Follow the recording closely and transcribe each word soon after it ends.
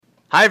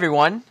Hi,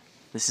 everyone.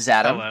 This is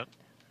Adam. Hello.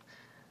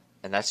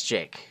 And that's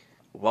Jake.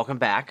 Welcome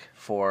back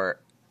for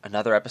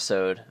another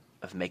episode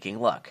of Making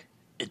Luck,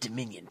 a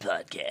Dominion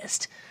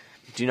podcast.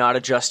 Do not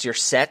adjust your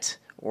set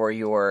or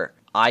your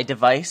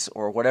iDevice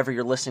or whatever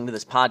you're listening to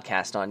this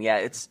podcast on. Yeah,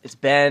 it's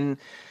been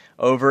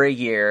over a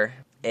year,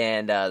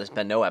 and there's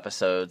been no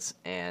episodes,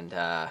 and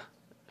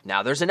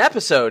now there's an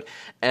episode,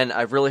 and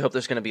I really hope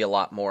there's going to be a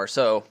lot more.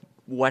 So,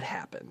 what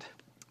happened?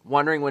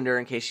 Wandering Winder,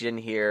 in case you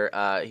didn't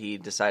hear, he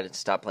decided to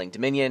stop playing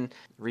Dominion.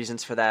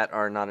 Reasons for that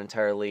are not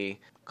entirely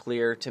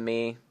clear to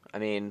me. I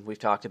mean, we've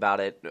talked about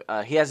it.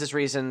 He has his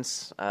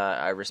reasons.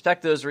 I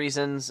respect those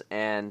reasons,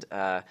 and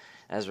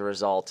as a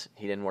result,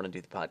 he didn't want to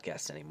do the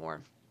podcast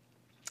anymore.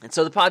 And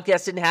so the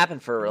podcast didn't happen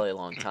for a really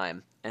long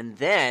time. And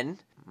then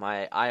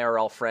my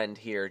IRL friend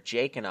here,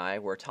 Jake, and I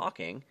were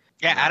talking.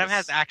 Yeah, Adam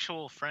has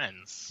actual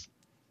friends.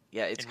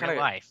 Yeah, it's in real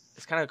life.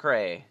 It's kind of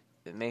cray.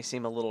 It may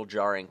seem a little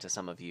jarring to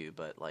some of you,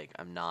 but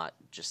I'm not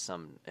just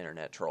some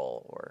internet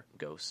troll or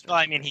ghost. Well,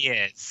 I mean, he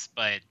is,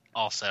 but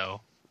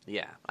also,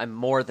 yeah, I'm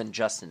more than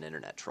just an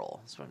internet troll.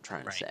 That's what I'm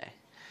trying to say.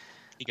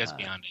 He goes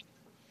beyond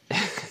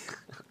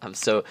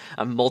it.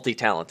 I'm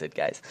multi-talented,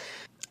 guys.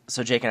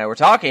 So Jake and I were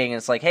talking, and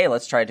it's like, hey,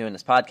 let's try doing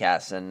this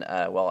podcast. And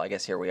well, I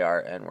guess here we are,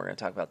 and we're going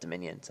to talk about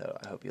Dominion. So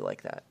I hope you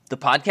like that. The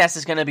podcast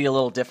is going to be a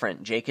little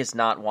different. Jake is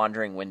not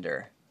Wandering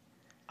Winder.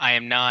 I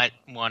am not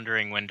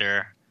Wandering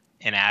Winder.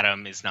 And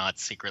Adam is not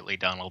secretly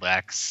Donald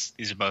X.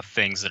 These are both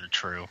things that are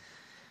true.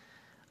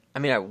 I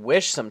mean, I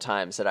wish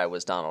sometimes that I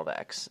was Donald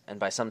X.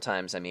 And by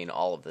sometimes, I mean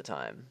all of the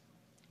time.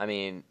 I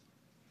mean,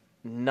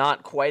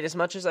 not quite as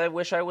much as I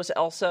wish I was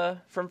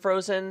Elsa from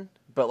Frozen,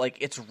 but,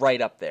 it's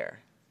right up there.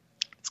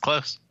 It's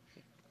close.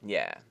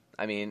 Yeah.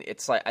 I mean,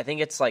 I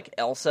think it's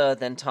Elsa,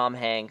 then Tom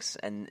Hanks,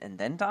 and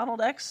then Donald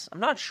X?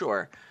 I'm not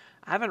sure.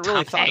 I haven't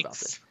really thought about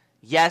this.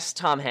 Yes,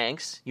 Tom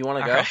Hanks. You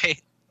want to go? All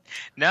right.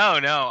 No,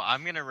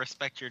 I'm going to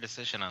respect your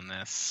decision on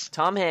this.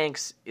 Tom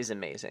Hanks is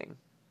amazing.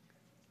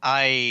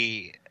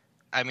 I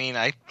mean,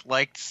 I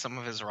liked some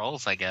of his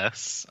roles, I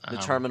guess. The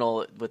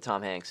Terminal with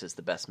Tom Hanks is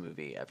the best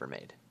movie ever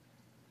made.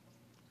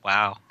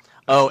 Wow.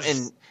 Oh,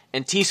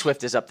 and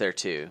T-Swift is up there,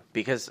 too,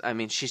 because, I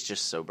mean, she's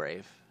just so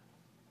brave.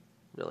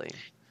 Really.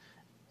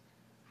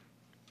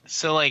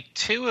 So,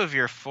 2 of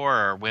your 4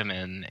 are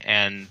women,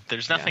 and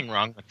there's nothing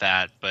wrong with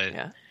that,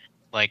 but,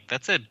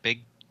 that's a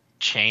big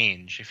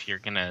change if you're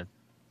going to...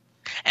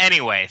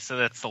 Anyway, so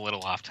that's a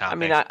little off topic. I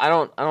mean, I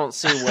don't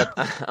see what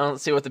I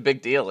don't see what the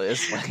big deal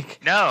is.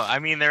 No, I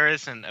mean there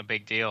isn't a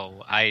big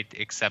deal. I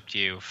accept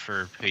you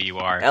for who you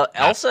are.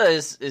 Elsa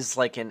is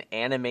like an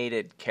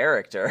animated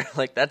character.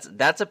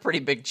 That's a pretty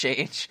big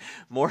change,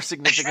 more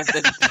significant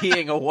than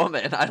being a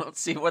woman. I don't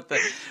see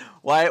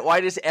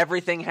why does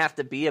everything have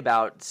to be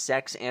about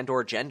sex and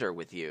or gender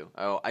with you?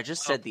 Oh, I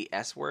just said the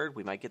S word.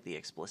 We might get the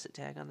explicit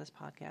tag on this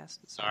podcast.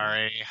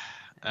 Sorry.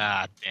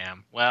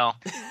 Damn. Well,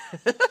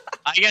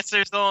 I guess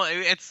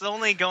it's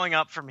only going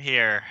up from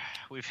here.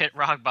 We've hit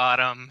rock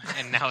bottom,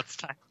 and now it's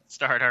time to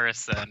start our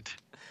ascent.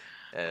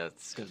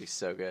 It's gonna be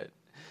so good.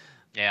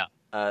 Yeah.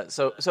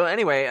 So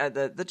anyway,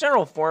 the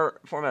general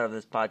format of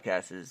this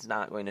podcast is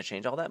not going to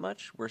change all that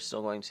much. We're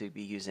still going to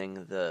be using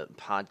the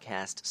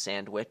podcast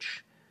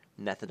sandwich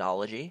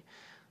methodology.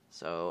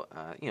 So,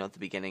 at the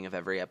beginning of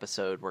every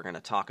episode, we're going to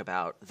talk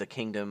about the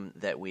kingdom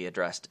that we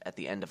addressed at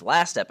the end of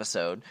last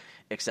episode,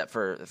 except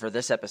for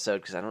this episode,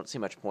 because I don't see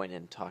much point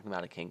in talking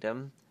about a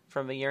kingdom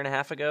from a year and a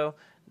half ago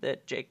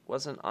that Jake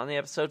wasn't on the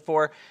episode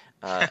for,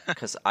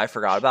 because I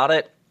forgot about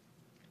it.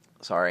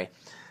 Sorry.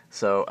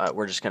 So,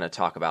 we're just going to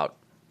talk about,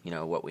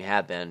 what we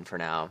have been for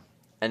now.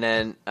 And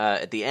then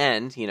at the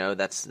end,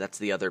 that's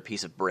the other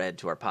piece of bread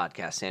to our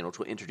podcast sandwich.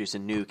 We'll introduce a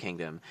new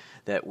kingdom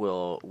that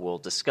we'll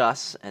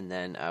discuss, and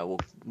then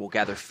we'll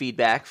gather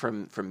feedback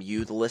from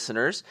you, the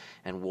listeners,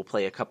 and we'll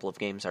play a couple of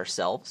games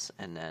ourselves,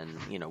 and then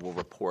we'll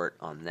report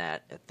on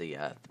that at the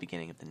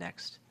beginning of the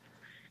next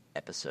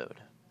episode.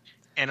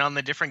 And on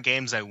the different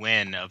games I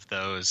win of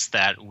those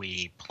that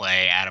we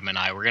play, Adam and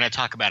I, we're going to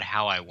talk about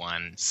how I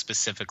won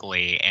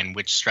specifically and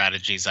which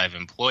strategies I've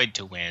employed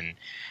to win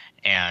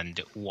and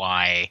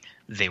why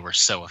they were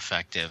so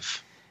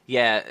effective.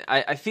 Yeah,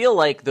 I feel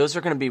like those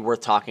are going to be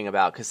worth talking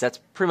about because that's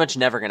pretty much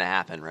never going to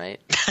happen,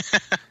 right?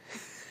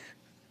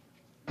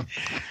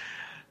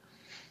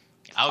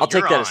 I'll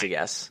take that as a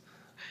yes.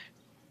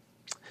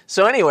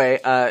 So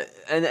anyway,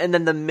 and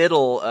then the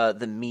middle,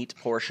 the meat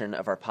portion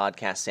of our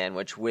podcast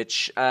sandwich,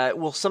 which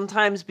will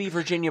sometimes be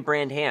Virginia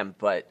brand ham,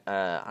 but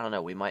I don't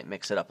know, we might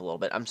mix it up a little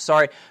bit. I'm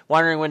sorry,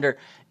 Wandering Winder,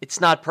 it's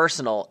not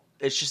personal.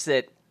 It's just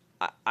that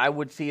I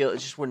would feel, it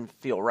just wouldn't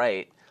feel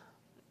right,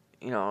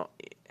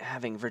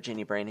 having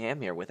Virginia brand ham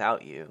here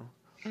without you.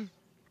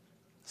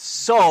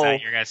 So is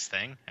that your guys'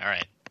 thing? All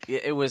right.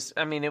 It was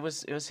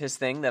his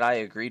thing that I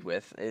agreed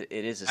with. It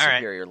is a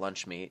superior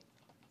lunch meat.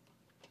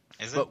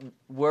 Is it?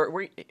 But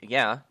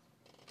yeah.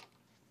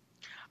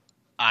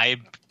 I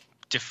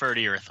defer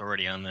to your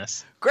authority on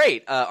this.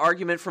 Great.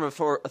 Argument from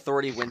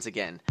authority wins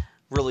again.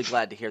 Really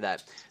glad to hear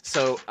that.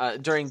 So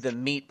during the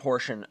meat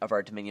portion of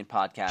our Dominion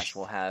podcast,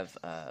 we'll have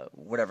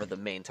whatever the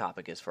main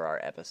topic is for our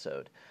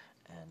episode.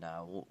 and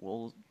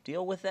we'll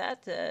deal with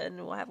that,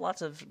 and we'll have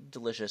lots of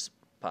delicious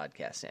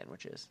podcast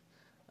sandwiches.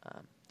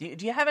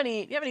 Do you have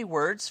any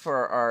words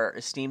for our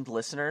esteemed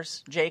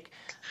listeners, Jake?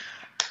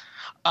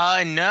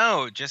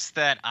 No, just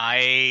that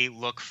I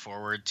look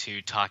forward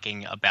to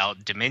talking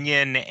about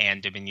Dominion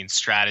and Dominion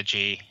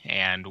strategy,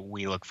 and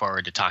we look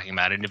forward to talking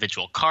about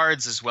individual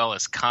cards as well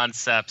as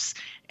concepts,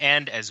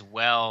 and as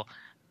well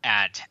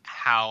at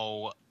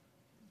how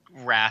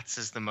Rats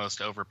is the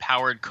most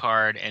overpowered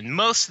card, and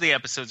most of the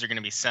episodes are going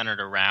to be centered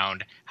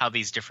around how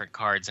these different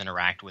cards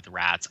interact with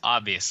Rats,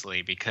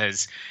 obviously,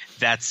 because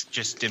that's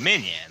just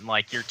Dominion.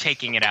 Like, you're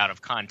taking it out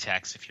of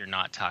context if you're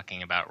not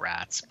talking about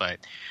Rats, but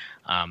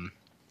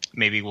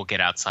maybe we'll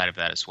get outside of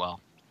that as well.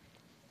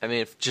 I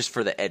mean, just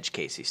for the edge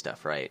casey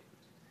stuff, right?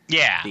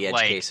 Yeah. The edge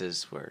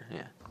cases were,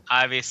 yeah.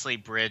 Obviously,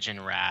 Bridge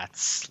and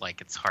Rats, like,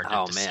 it's hard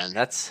to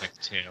that's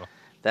too.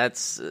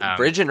 That's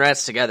Bridge and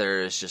Rats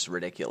together is just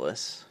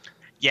ridiculous.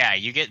 Yeah,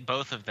 you get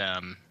both of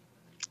them,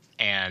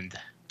 and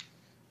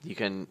you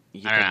can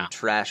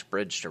trash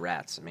Bridge to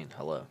Rats. I mean,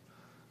 hello.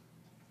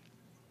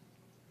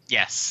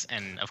 Yes,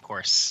 and of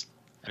course,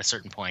 at a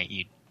certain point,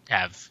 you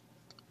have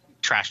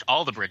trashed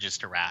all the bridges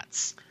to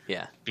Rats.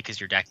 Yeah, because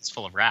your deck is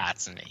full of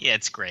Rats, and yeah,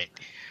 it's great.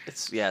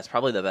 It's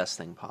probably the best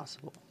thing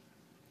possible.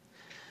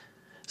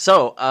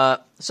 So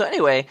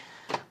anyway,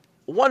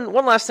 one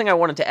last thing I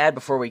wanted to add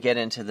before we get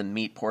into the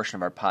meat portion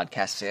of our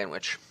podcast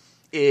sandwich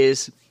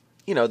is,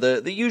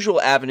 the usual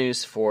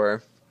avenues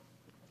for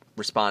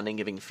responding,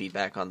 giving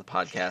feedback on the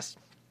podcast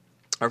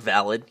are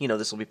valid.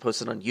 This will be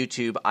posted on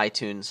YouTube,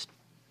 iTunes.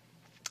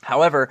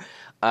 However,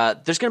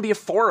 there's going to be a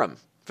forum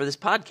for this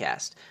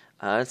podcast.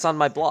 It's on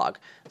my blog.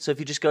 So if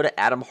you just go to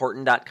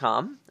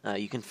adamhorton.com,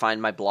 you can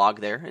find my blog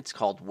there. It's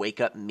called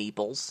Wake Up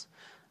Meeples.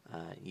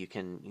 You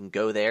can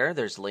go there.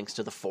 There's links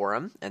to the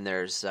forum, and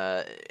there's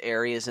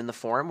areas in the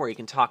forum where you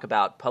can talk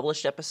about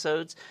published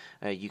episodes.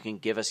 You can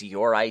give us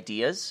your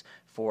ideas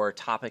for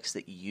topics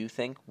that you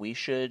think we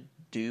should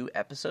do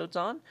episodes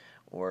on,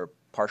 or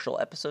partial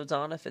episodes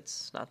on if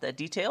it's not that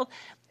detailed.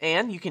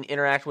 And you can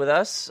interact with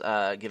us,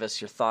 give us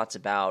your thoughts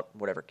about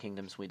whatever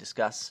kingdoms we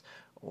discuss,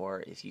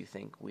 or if you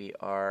think we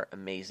are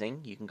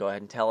amazing, you can go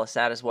ahead and tell us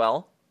that as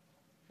well.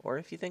 Or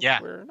if you think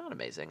we're not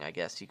amazing, I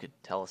guess you could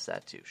tell us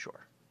that too.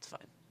 Sure, it's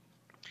fine.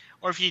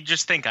 Or if you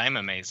just think I'm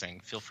amazing,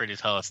 feel free to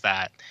tell us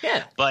that.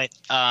 Yeah. But,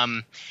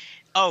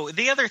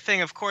 the other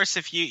thing, of course,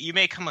 if you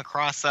may come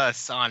across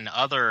us on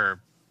other,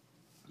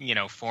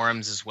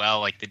 forums as well,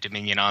 like the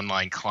Dominion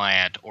Online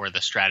client or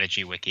the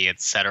Strategy Wiki,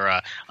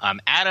 etc.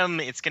 Adam,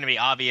 it's going to be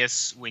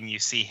obvious when you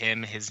see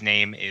him. His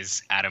name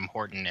is Adam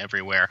Horton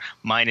everywhere.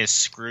 Mine is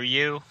Screw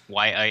You,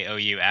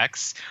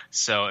 YIOUX.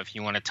 So if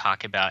you want to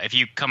talk about, if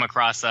you come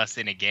across us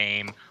in a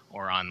game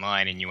or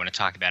online and you want to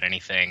talk about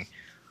anything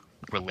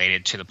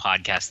related to the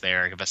podcast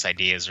there, give us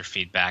ideas or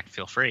feedback,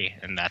 feel free.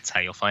 And that's how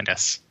you'll find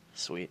us.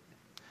 Sweet.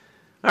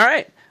 All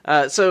right.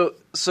 So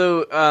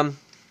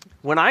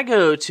when I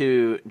go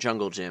to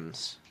Jungle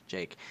Gyms,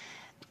 Jake,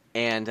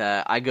 and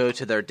I go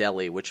to their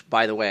deli, which,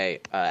 by the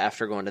way,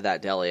 after going to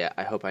that deli,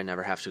 I hope I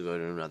never have to go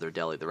to another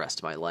deli the rest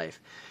of my life.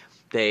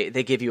 They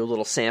give you a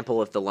little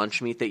sample of the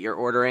lunch meat that you're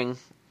ordering,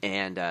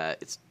 and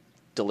it's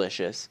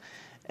delicious.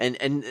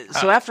 And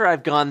so after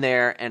I've gone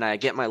there and I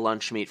get my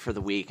lunch meat for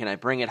the week and I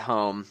bring it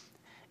home,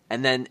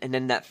 and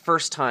then that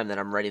first time that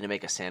I'm ready to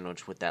make a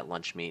sandwich with that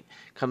lunch meat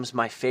comes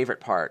my favorite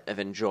part of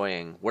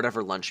enjoying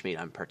whatever lunch meat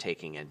I'm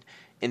partaking in.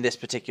 In this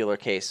particular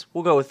case,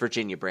 we'll go with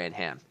Virginia brand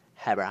ham.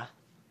 Hebra.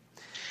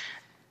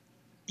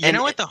 You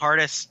know what the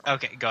hardest...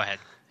 Okay, go ahead.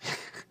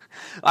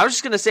 I was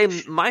just going to say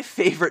my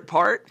favorite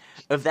part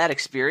of that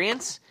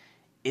experience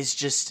is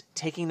just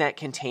taking that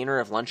container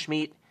of lunch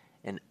meat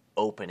and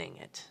opening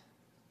it.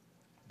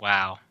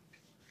 Wow.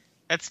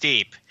 That's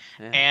deep.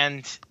 Yeah.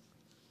 And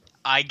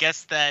I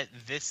guess that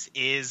this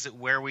is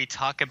where we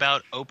talk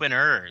about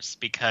openers,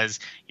 because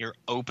you're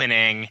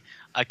opening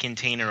a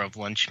container of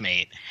lunch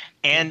meat.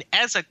 And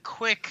as a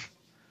quick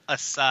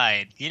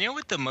aside, you know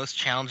what the most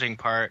challenging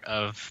part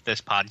of this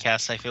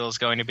podcast I feel is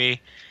going to be?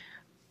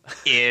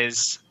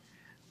 Is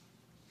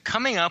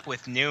coming up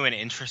with new and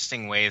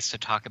interesting ways to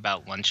talk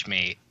about lunch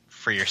meat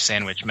for your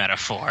sandwich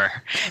metaphor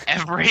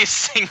every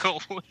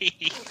single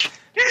week.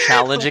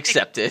 Challenge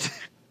accepted.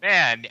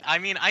 Man, I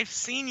mean, I've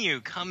seen you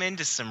come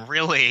into some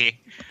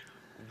really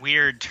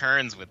weird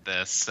turns with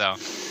this, so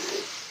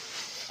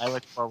I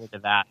look forward to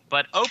that.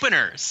 But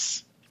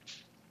openers.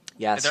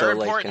 Yeah, they're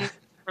important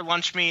for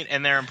lunch meat,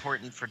 and they're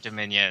important for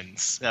Dominion.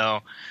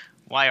 So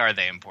why are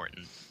they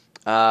important?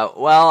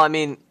 Well, I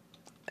mean,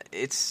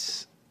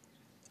 it's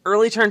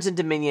early turns in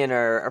Dominion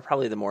are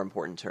probably the more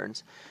important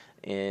turns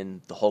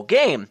in the whole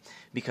game,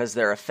 because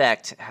their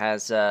effect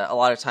has a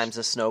lot of times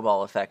a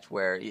snowball effect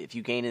where if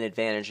you gain an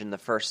advantage in the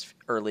first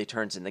early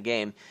turns in the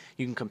game,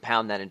 you can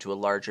compound that into a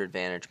larger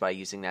advantage by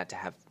using that to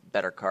have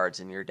better cards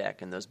in your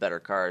deck, and those better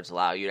cards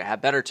allow you to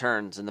have better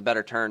turns, and the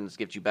better turns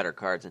gives you better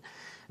cards.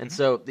 And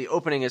so the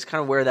opening is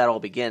kind of where that all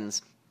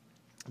begins.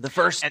 The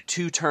first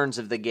two turns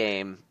of the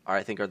game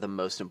I think are the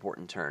most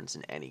important turns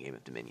in any game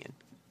of Dominion.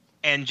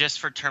 And just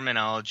for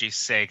terminology's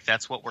sake,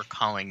 that's what we're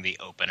calling the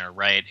opener,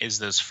 right? Is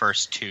those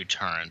first 2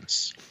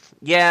 turns.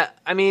 Yeah,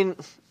 I mean,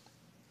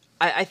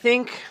 I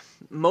think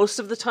most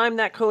of the time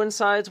that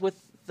coincides with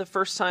the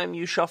first time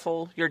you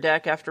shuffle your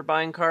deck after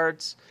buying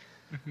cards.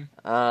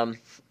 Mm-hmm.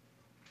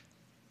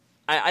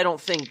 I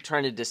don't think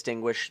trying to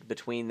distinguish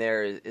between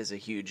there is a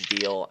huge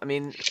deal. I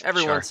mean,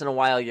 every once in a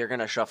while you're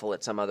going to shuffle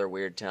at some other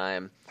weird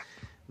time,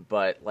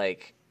 but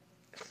like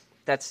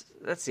that's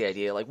the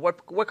idea. Like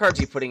what cards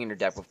are you putting in your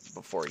deck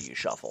before you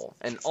shuffle?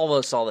 And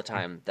almost all the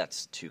time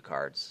that's 2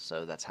 cards.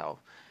 So that's how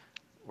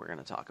we're going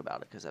to talk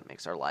about it because that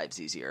makes our lives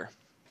easier.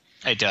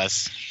 It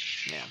does.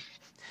 Yeah.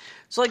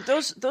 So, like,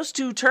 those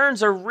 2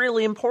 turns are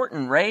really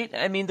important, right?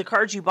 I mean, the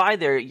cards you buy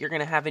there, you're going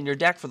to have in your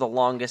deck for the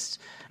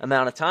longest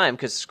amount of time,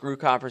 because screw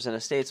Coppers and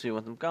Estates, we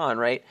want them gone,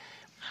 right?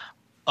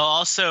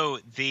 Also,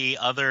 the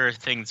other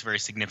thing that's very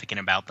significant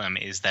about them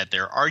is that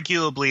they're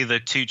arguably the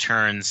 2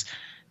 turns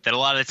that a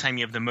lot of the time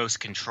you have the most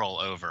control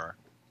over,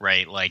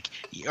 right? Like,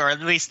 or at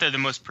least they're the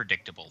most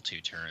predictable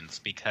 2 turns,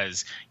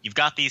 because you've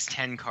got these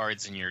 10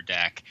 cards in your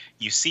deck,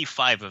 you see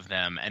 5 of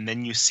them, and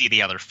then you see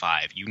the other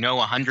 5. You know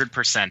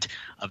 100%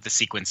 of the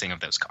sequencing of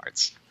those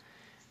cards.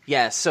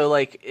 Yeah, so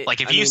like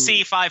if you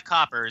see 5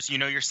 Coppers, you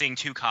know you're seeing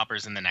 2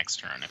 Coppers in the next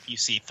turn. If you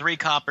see 3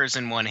 Coppers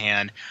in one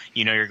hand,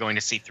 you know you're going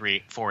to see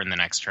 4 in the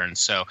next turn.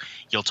 So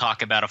you'll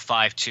talk about a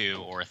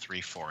 5-2 or a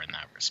 3-4 in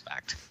that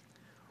respect.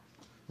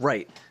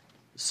 Right.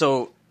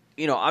 So,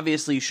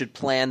 obviously you should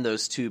plan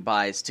those 2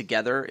 buys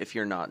together if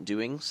you're not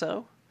doing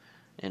so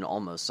in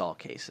almost all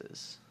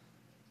cases.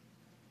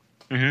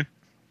 Mm-hmm.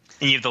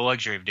 And you have the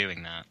luxury of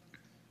doing that.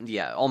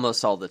 Yeah,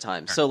 almost all the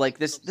time. So, like,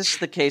 this is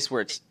the case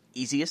where it's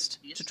easiest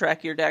to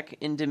track your deck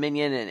in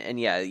Dominion, and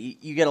yeah,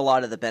 you get a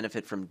lot of the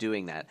benefit from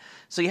doing that.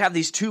 So you have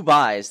these 2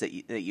 buys that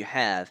you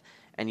have,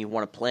 and you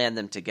want to plan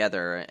them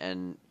together,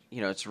 and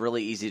it's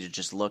really easy to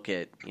just look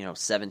at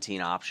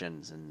 17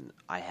 options, and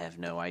I have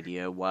no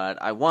idea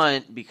what I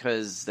want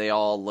because they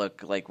all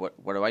look like what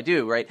do I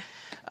do, right?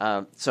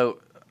 So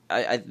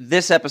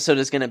this episode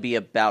is going to be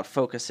about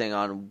focusing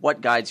on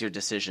what guides your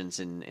decisions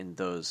in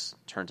those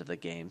turns of the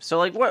game. So,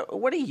 like,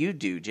 what do you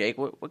do, Jake?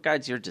 What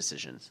guides your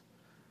decisions?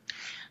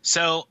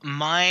 So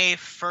my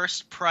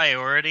first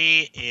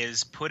priority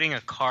is putting a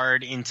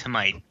card into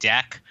my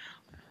deck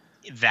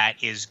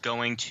that is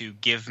going to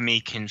give me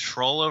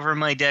control over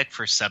my deck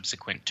for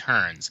subsequent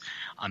turns.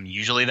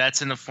 Usually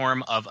that's in the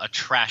form of a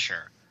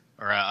trasher,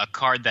 or a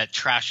card that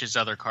trashes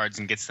other cards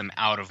and gets them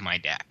out of my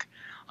deck.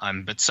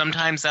 But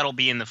sometimes that'll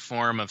be in the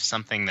form of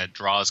something that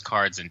draws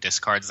cards and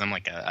discards them,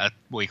 like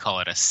we call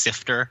it a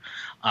sifter.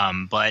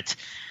 But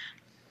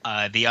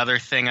the other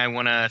thing I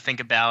want to think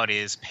about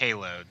is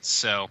payloads.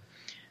 So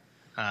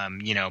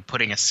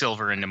putting a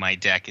silver into my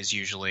deck is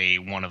usually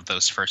one of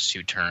those first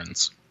 2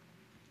 turns.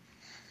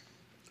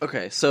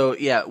 Okay, so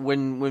yeah,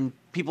 when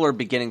people are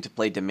beginning to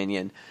play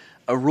Dominion,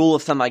 a rule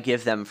of thumb I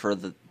give them for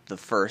the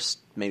first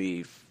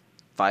maybe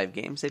 5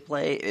 games they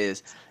play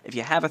is if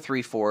you have a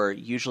 3-4,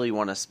 usually you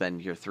want to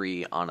spend your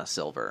 3 on a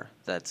silver.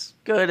 That's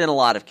good in a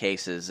lot of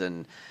cases,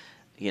 and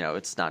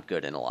it's not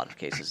good in a lot of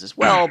cases as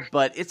well,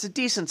 but it's a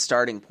decent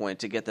starting point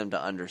to get them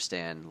to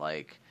understand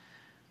like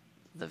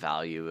the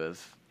value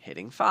of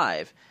hitting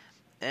 5.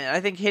 And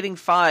I think hitting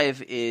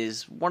 5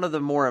 is one of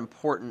the more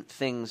important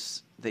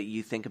things that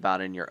you think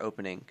about in your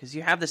opening, because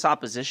you have this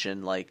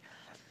opposition, like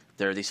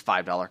there are these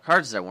 $5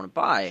 cards that I want to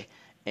buy,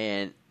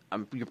 and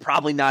you're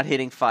probably not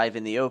hitting 5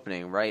 in the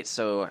opening, right?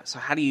 So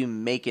how do you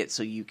make it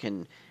so you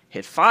can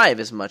hit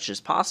 5 as much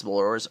as possible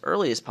or as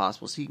early as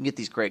possible so you can get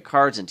these great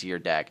cards into your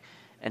deck?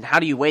 And how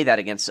do you weigh that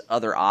against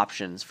other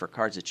options for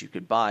cards that you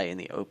could buy in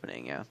the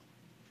opening? Yeah,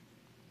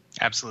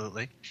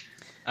 absolutely.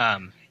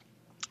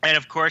 And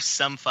of course,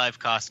 some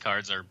 5-cost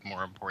cards are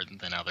more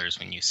important than others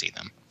when you see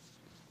them.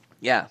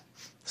 Yeah.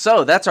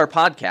 So that's our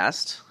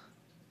podcast.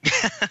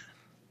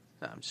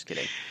 No, I'm just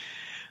kidding.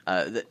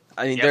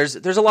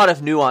 There's a lot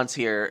of nuance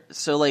here.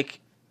 So, like,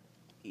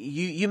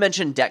 you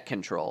mentioned deck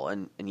control,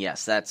 and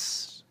yes,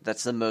 that's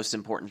the most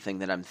important thing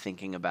that I'm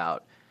thinking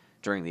about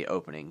during the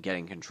opening,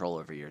 getting control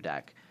over your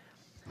deck.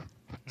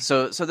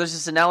 So there's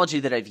this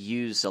analogy that I've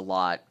used a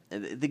lot.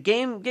 The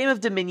game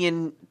of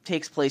Dominion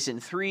takes place in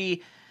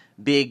 3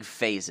 big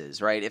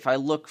phases, right? If I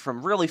look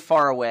from really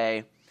far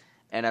away,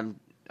 and I'm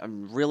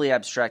really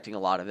abstracting a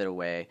lot of it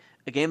away,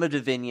 a game of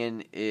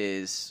Dominion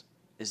is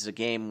a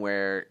game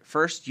where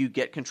first you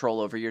get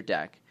control over your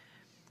deck,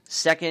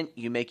 second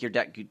you make your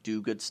deck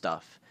do good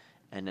stuff,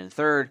 and then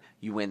third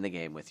you win the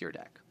game with your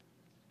deck.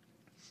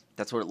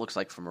 That's what it looks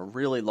like from a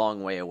really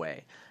long way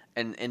away.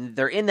 And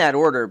they're in that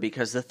order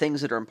because the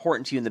things that are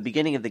important to you in the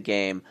beginning of the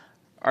game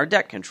are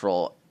deck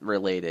control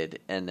related,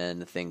 and then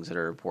the things that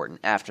are important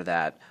after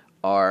that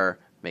are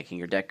making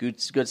your deck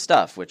good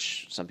stuff,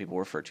 which some people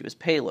refer to as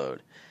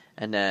payload.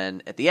 And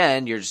then at the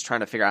end, you're just trying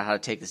to figure out how to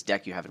take this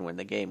deck you have and win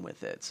the game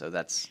with it. So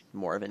that's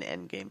more of an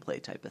end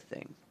gameplay type of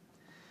thing.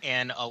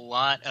 And a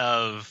lot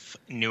of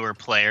newer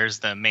players,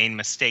 the main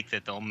mistake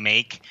that they'll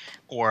make,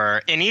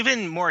 and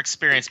even more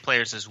experienced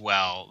players as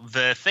well,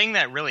 the thing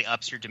that really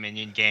ups your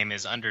Dominion game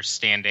is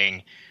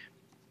understanding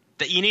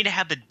that you need to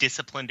have the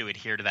discipline to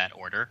adhere to that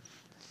order.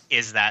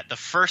 Is that the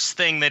first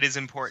thing that is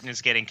important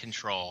is getting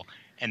control,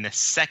 and the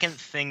second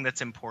thing that's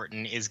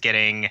important is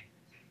getting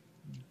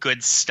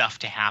good stuff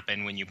to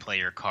happen when you play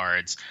your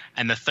cards,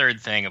 and the third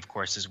thing, of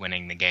course, is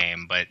winning the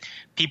game. But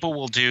people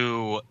will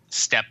do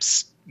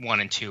steps 1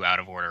 and 2 out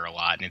of order a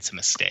lot, and it's a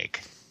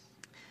mistake.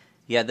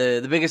 Yeah,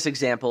 the biggest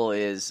example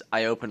is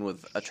I open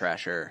with a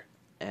Trasher,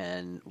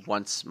 and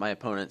once my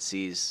opponent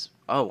sees,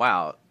 oh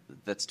wow,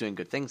 that's doing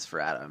good things for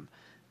Adam,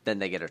 then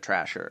they get a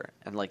Trasher,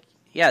 and like,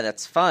 yeah,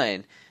 that's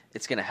fine.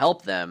 It's going to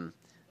help them,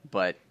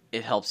 but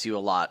it helps you a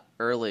lot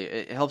early.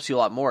 It helps you a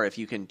lot more if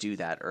you can do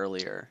that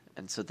earlier.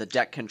 And so the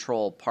deck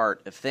control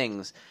part of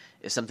things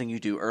is something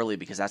you do early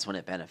because that's when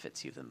it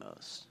benefits you the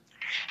most.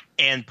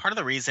 And part of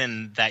the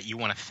reason that you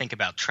want to think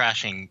about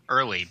trashing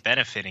early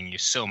benefiting you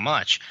so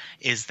much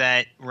is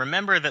that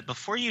remember that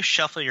before you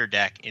shuffle your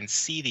deck and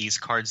see these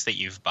cards that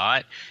you've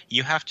bought,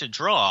 you have to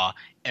draw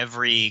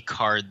every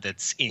card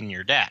that's in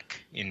your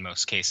deck in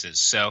most cases.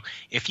 So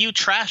if you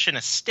trash an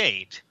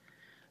estate,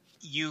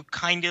 you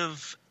kind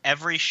of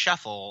every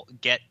shuffle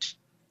get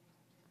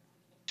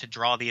to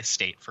draw the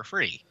estate for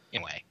free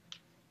in a way.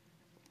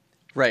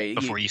 Right.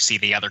 Before you see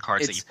the other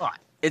cards that you bought.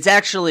 It's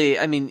actually,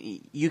 I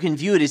mean, you can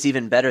view it as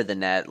even better than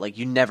that. Like,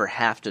 you never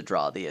have to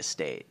draw the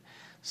estate.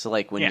 So,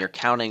 like, when you're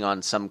counting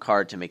on some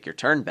card to make your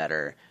turn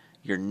better,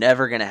 you're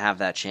never going to have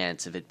that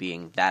chance of it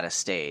being that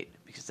estate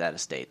because that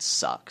estate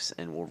sucks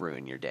and will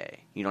ruin your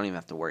day. You don't even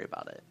have to worry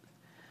about it.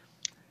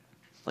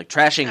 Like,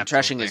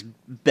 trashing is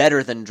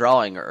better than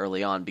drawing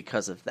early on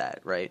because of that,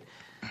 right?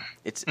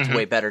 It's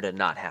way better to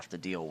not have to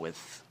deal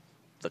with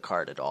the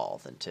card at all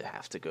than to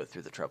have to go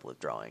through the trouble of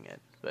drawing it.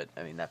 But,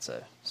 I mean, that's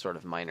a sort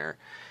of minor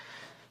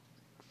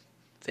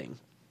thing.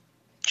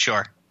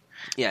 Sure.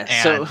 Yeah.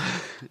 And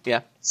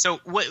yeah. So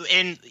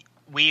and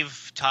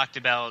we've talked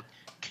about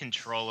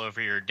control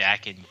over your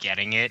deck and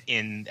getting it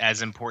in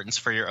as importance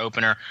for your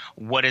opener.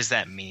 What does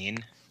that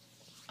mean?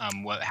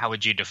 How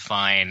would you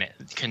define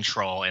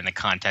control in the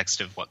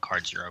context of what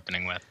cards you're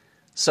opening with?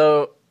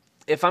 So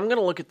if I'm going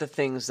to look at the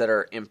things that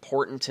are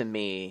important to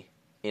me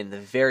in the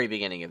very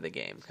beginning of the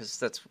game, because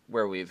that's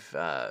where we've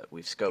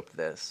scoped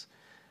this.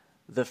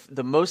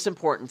 The most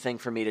important thing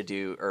for me to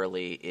do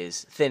early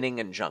is thinning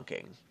and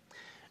junking.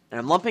 And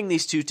I'm lumping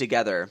these two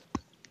together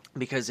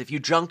because if you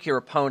junk your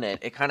opponent,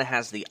 it kind of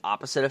has the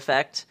opposite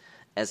effect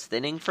as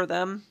thinning for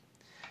them.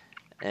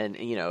 And,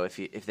 you know,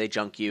 if they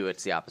junk you,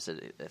 it's the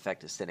opposite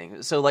effect as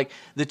thinning. So, like,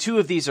 the two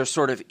of these are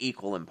sort of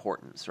equal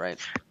importance, right?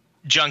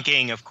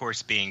 Junking, of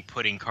course, being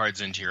putting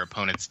cards into your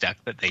opponent's deck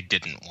that they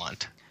didn't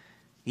want.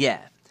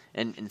 Yeah.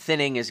 And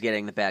thinning is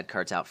getting the bad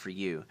cards out for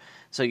you.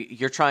 So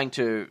you're trying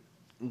to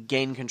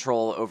gain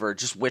control over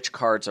just which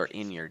cards are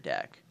in your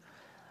deck.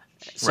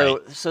 So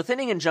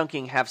thinning and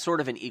junking have sort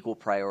of an equal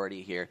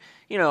priority here.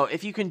 You know,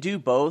 if you can do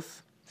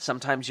both,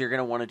 sometimes you're going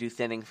to want to do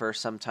thinning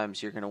first,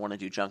 sometimes you're going to want to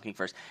do junking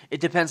first.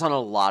 It depends on a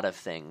lot of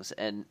things.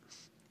 And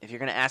if you're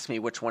going to ask me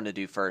which one to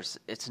do first,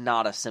 it's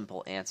not a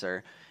simple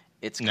answer.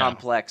 It's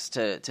complex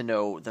to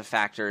know the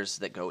factors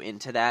that go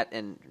into that.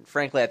 And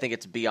frankly, I think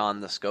it's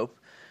beyond the scope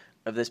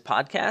of this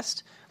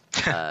podcast.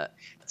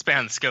 It's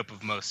beyond the scope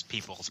of most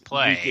people's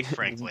play,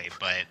 frankly,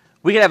 but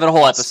we could have a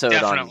whole episode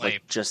on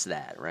like just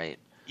that, right?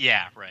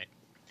 Yeah, right.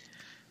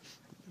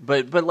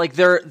 But like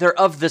they're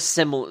of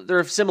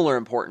similar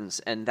importance,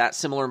 and that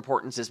similar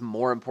importance is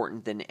more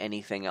important than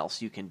anything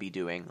else you can be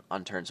doing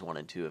on turns 1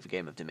 and 2 of a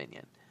game of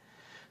Dominion.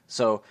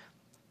 So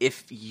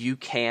if you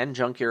can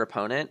junk your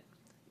opponent,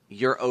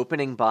 your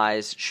opening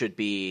buys should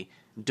be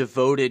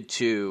devoted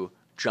to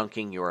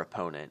junking your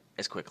opponent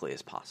as quickly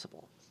as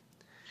possible.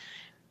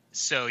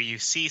 So you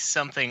see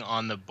something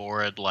on the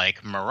board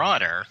like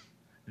Marauder,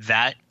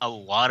 that a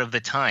lot of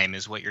the time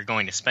is what you're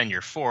going to spend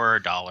your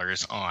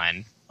 $4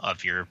 on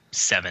of your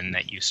 7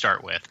 that you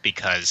start with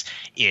because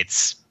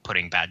it's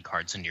putting bad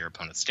cards into your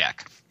opponent's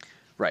deck.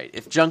 Right.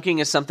 If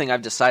junking is something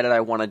I've decided I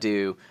want to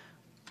do,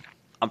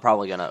 I'm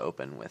probably going to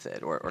open with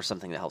it or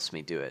something that helps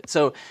me do it.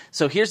 So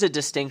here's a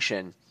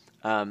distinction.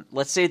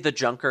 Let's say the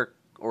junker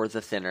or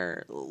the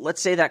thinner,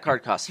 let's say that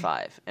card costs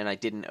 5 and I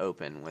didn't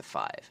open with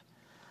 5.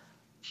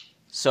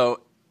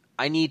 So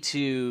I need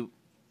to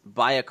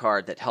buy a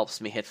card that helps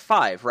me hit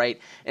 5, right?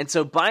 And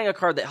so buying a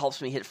card that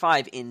helps me hit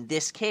 5 in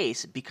this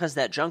case, because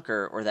that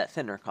junker or that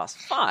thinner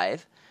costs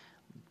 5,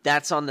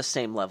 that's on the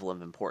same level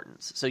of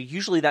importance. So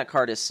usually that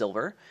card is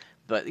silver,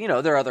 but you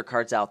know there are other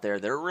cards out there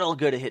that are real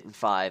good at hitting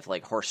 5,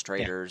 like Horse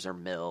Traders or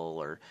Mill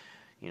or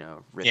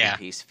Rip and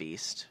Peace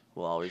Feast.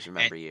 We'll always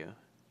remember you.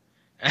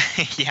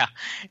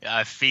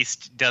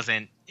 Feast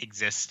doesn't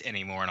exist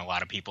anymore in a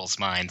lot of people's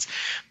minds.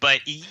 But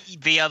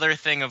the other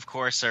thing, of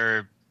course,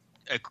 are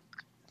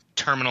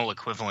terminal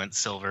equivalent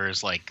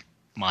silvers like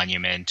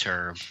Monument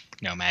or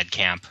Nomad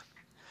Camp.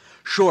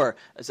 Sure.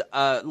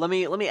 Let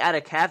me add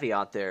a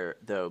caveat there,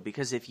 though,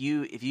 because if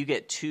you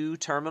get 2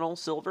 terminal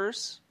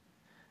silvers,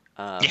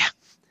 that's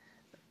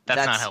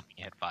not helping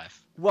you hit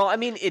 5. Well, I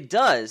mean, it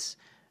does.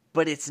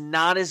 But it's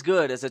not as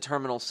good as a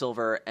terminal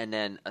silver and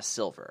then a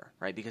silver,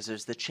 right? Because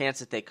there's the chance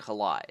that they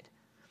collide.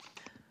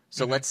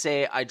 So let's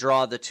say I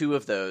draw the two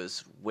of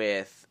those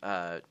with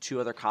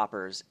 2 other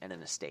coppers and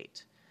an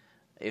estate.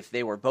 If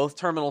they were both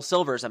terminal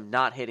silvers, I'm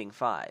not hitting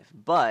 5.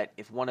 But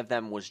if one of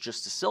them was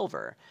just a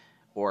silver,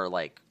 or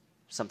like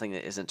something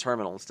that isn't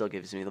terminal and still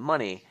gives me the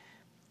money,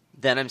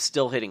 then I'm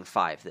still hitting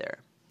 5 there.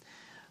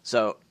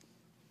 So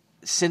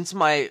since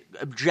my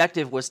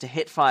objective was to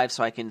hit 5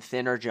 so I can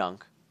thin or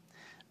junk,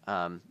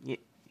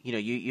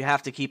 you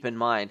have to keep in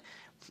mind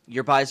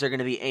your buys are going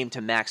to be aimed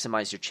to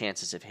maximize your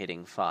chances of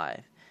hitting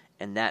 5.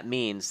 And that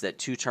means that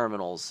 2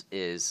 terminals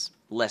is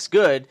less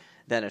good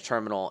than a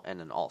terminal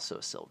and also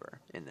a silver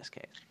in this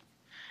case.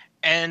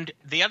 And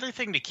the other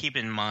thing to keep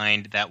in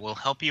mind that will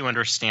help you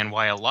understand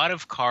why a lot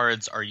of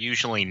cards are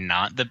usually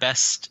not the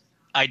best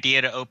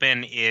idea to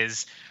open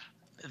is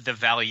the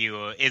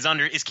value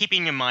is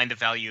keeping in mind the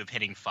value of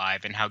hitting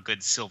 5 and how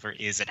good silver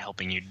is at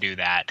helping you do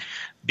that.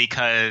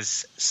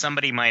 Because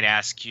somebody might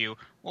ask you,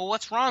 well,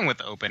 what's wrong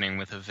with opening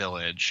with a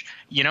village?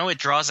 It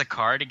draws a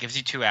card, it gives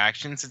you 2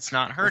 actions, it's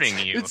not hurting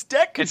you. It's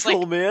deck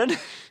control, man.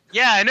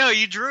 Yeah, I know,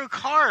 you drew a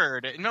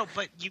card. No,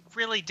 but you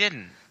really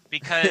didn't.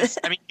 Because,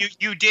 I mean,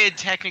 you did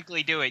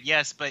technically do it,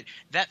 yes, but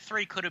that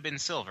 3 could have been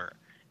silver.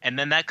 And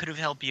then that could have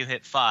helped you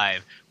hit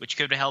 5, which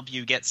could have helped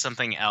you get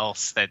something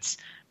else that's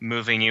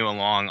moving you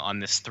along on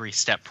this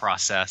 3-step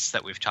process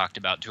that we've talked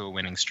about to a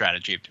winning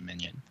strategy of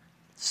Dominion.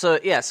 So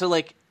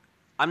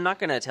I'm not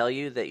going to tell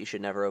you that you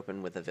should never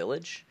open with a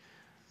village.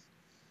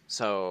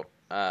 So,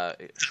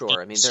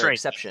 sure, I mean, there are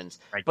exceptions.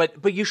 Right.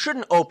 But you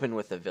shouldn't open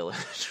with a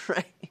village,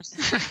 right?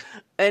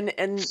 and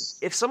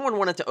if someone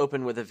wanted to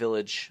open with a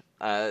village,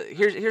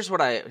 here's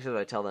what I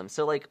tell them.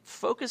 So,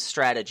 focus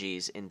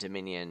strategies in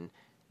Dominion,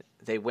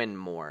 they win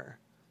more.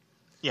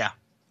 Yeah.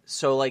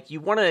 So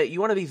you want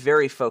to be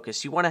very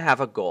focused. You want to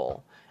have a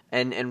goal.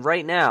 And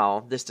right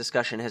now this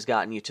discussion has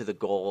gotten you to the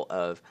goal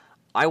of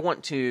I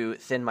want to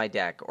thin my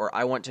deck or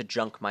I want to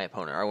junk my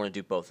opponent or I want to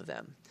do both of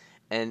them.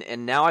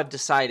 And now I've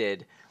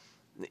decided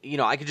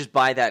I could just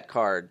buy that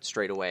card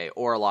straight away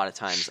or a lot of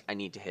times I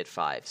need to hit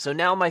 5. So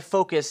now my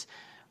focus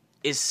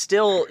is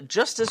still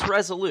just as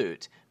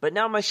resolute, but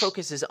now my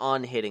focus is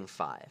on hitting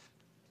 5.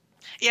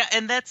 Yeah,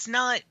 and that's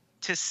not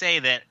to say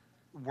that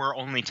we're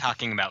only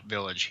talking about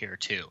Village here,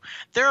 too.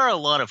 There are a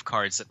lot of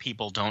cards that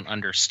people don't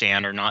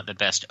understand are not the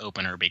best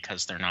opener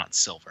because they're not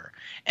silver.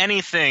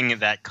 Anything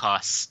that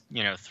costs,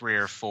 3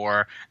 or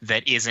 4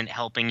 that isn't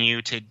helping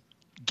you to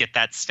get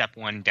that step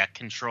 1 deck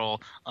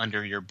control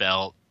under your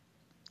belt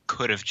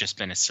could have just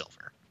been a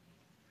silver.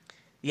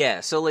 Yeah,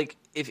 so,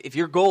 if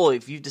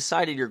you've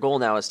decided your goal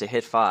now is to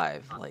hit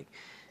 5,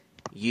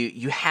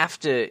 you have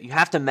to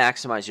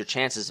maximize your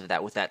chances of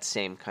that with that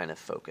same kind of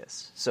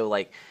focus.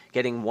 So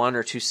getting 1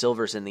 or 2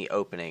 silvers in the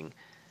opening,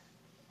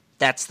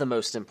 that's the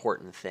most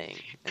important thing.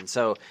 And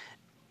so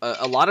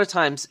a lot of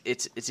times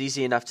it's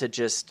easy enough to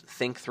just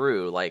think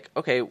through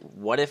okay,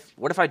 what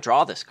if I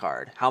draw this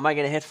card? How am I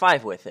going to hit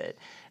 5 with it?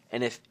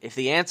 And if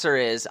the answer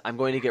is I'm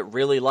going to get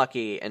really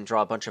lucky and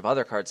draw a bunch of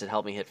other cards that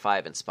help me hit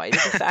 5 in spite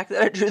of the fact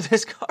that I drew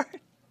this card,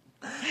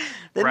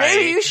 then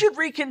maybe you should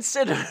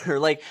reconsider.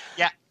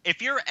 Yeah.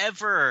 If you're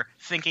ever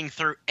thinking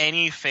through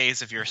any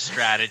phase of your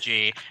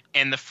strategy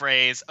and the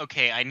phrase,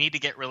 okay, I need to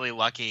get really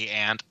lucky,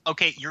 and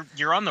okay,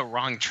 you're on the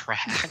wrong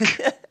track.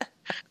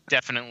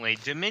 Definitely.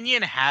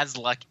 Dominion has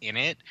luck in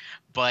it,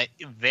 but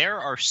there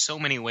are so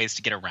many ways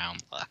to get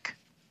around luck.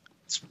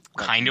 It's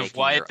kind of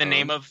why the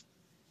name of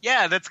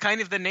that's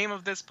kind of the name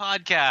of this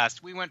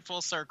podcast. We went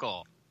full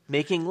circle.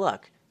 Making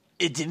Luck,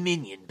 a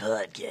Dominion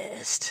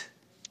podcast.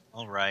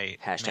 All right.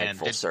 Hashtag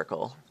full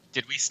circle.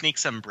 Did we sneak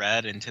some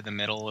bread into the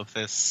middle of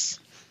this?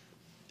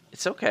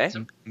 It's okay.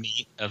 Some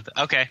meat of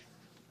okay.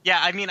 Yeah,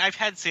 I mean, I've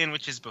had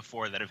sandwiches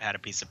before that have had a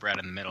piece of bread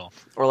in the middle.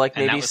 Or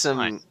maybe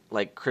some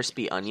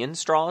crispy onion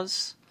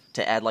straws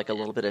to add a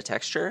little bit of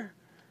texture.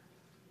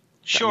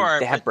 Sure.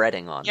 They have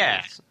breading on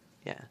them.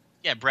 Yeah.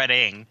 Yeah,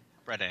 breading.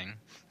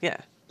 Yeah.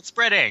 It's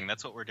breading.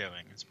 That's what we're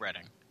doing. It's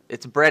breading.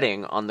 It's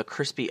breading on the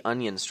crispy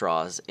onion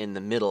straws in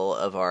the middle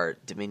of our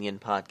Dominion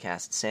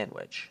podcast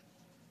sandwich.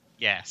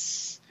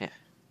 Yes. Yeah.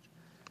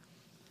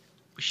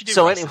 We should do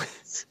so recipes.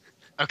 Anyways.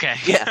 Okay.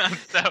 Yeah.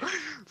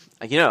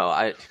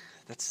 So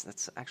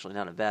that's actually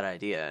not a bad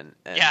idea.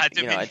 And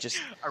I just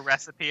a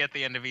recipe at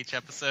the end of each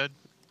episode.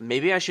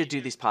 Maybe I should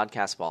do these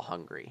podcasts while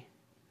hungry.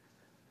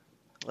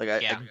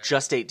 I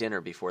just ate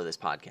dinner before this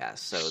podcast,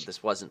 so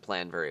this wasn't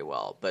planned very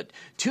well. But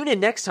tune in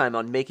next time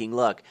on Making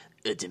Luck,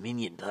 a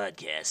Dominion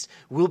podcast.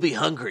 We'll be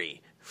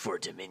hungry for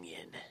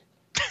Dominion.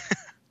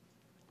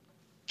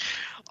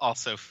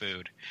 Also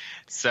food.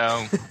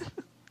 So...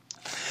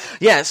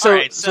 Yeah, so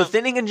right, so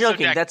thinning and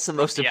junking, that's the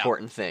most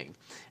important thing.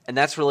 And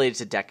that's related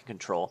to deck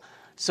control.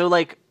 So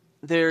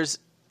there's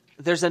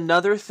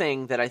another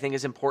thing that I think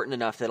is important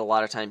enough that a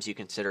lot of times you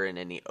consider in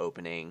any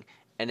opening,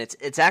 and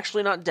it's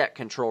actually not deck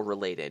control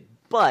related,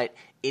 but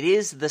it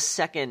is the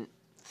second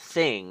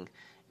thing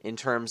in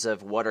terms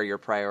of what are your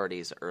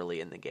priorities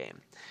early in the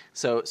game.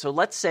 So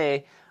let's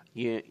say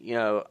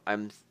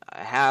I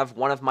have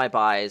one of my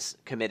buys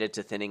committed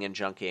to thinning and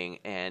junking,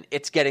 and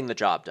it's getting the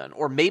job done.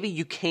 Or maybe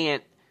you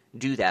can't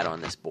do that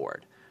on this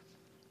board.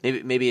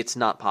 maybe it's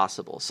not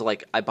possible. So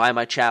like I buy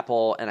my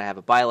chapel and I have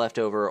a buy left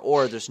over,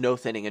 or there's no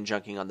thinning and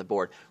junking on the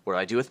board. What do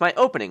I do with my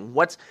opening?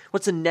 What's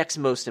the next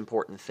most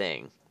important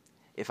thing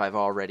if I've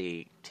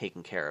already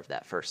taken care of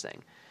that first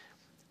thing?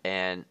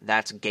 And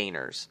that's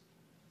gainers.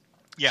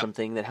 Yeah.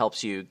 Something that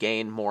helps you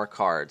gain more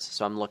cards.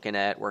 So I'm looking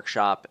at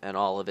Workshop and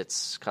all of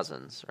its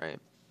cousins, right?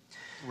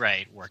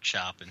 Right,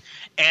 Workshop.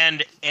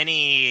 And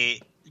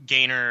any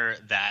gainer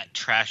that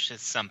trashes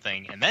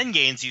something and then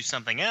gains you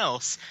something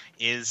else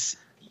is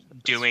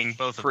doing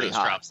both of those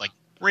drops, like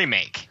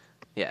Remake.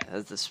 Yeah,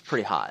 that's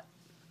pretty hot.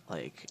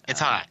 Like it's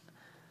hot.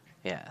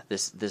 Yeah,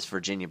 this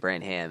Virginia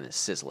brand ham is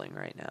sizzling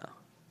right now.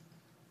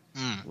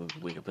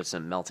 We could put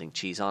some melting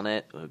cheese on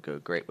it. It would go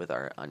great with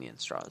our onion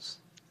straws.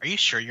 Are you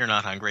sure you're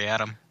not hungry,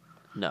 Adam?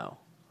 No.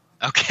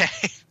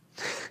 Okay.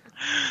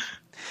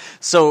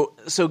 So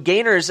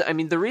gainers, I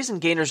mean, the reason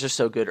gainers are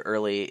so good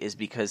early is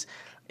because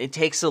it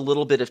takes a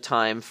little bit of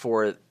time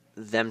for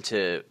them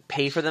to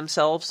pay for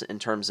themselves in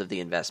terms of the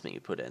investment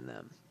you put in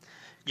them.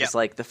 It's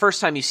like the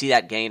first time you see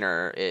that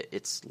gainer,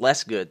 it's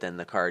less good than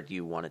the card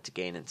you wanted to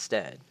gain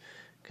instead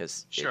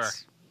because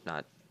it's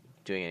not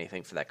doing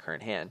anything for that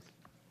current hand.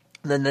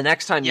 And then the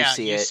next time you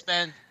see it...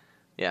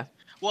 Yeah.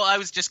 Well, I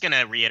was just going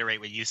to reiterate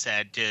what you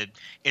said.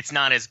 It's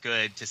not as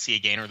good to see a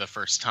gainer the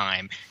first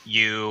time.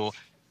 You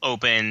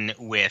open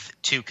with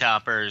 2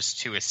 coppers,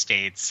 2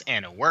 estates,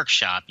 and a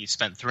Workshop. You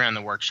spent 3 on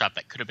the Workshop.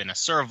 That could have been a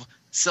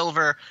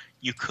silver.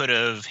 You could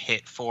have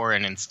hit 4,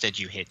 and instead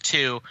you hit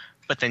 2.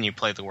 But then you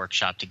play the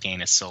Workshop to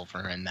gain a silver,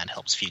 and that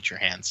helps future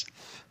hands.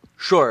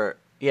 Sure.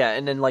 Yeah,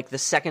 and then like the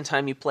second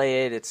time you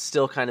play it, it's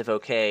still kind of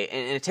okay.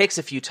 And it takes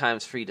a few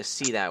times for you to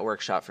see that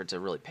Workshop for it to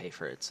really pay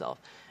for itself.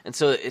 And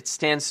so it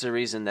stands to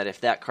reason that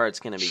if that card's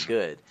going to be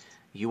good,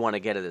 you want to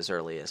get it as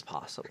early as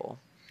possible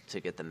to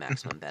get the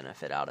maximum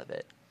benefit out of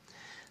it.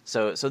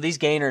 So these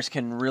gainers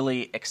can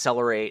really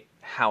accelerate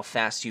how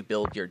fast you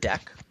build your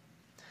deck.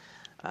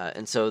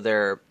 And so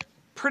they're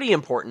pretty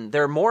important.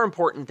 They're more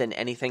important than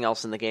anything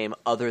else in the game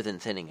other than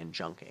thinning and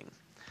junking.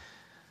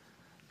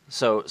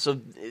 So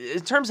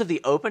in terms of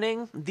the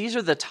opening, these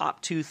are the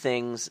top 2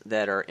 things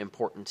that are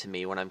important to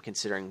me when I'm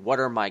considering what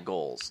are my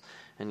goals.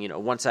 And,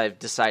 once I've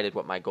decided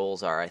what my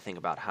goals are, I think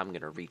about how I'm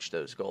going to reach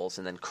those goals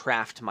and then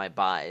craft my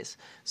buys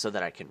so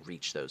that I can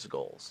reach those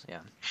goals.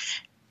 Yeah.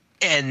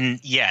 And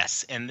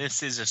yes, and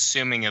this is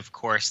assuming, of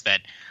course,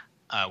 that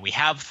we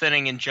have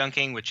thinning and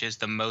junking, which is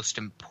the most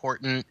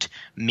important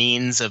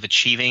means of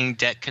achieving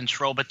deck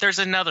control. But there's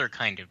another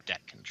kind of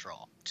deck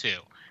control,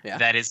 too,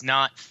 that is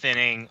not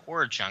thinning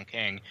or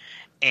junking.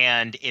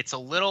 And it's a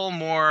little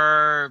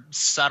more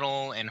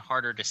subtle and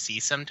harder to see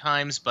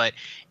sometimes. But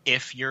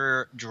if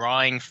you're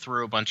drawing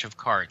through a bunch of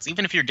cards,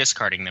 even if you're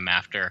discarding them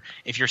after,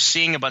 if you're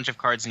seeing a bunch of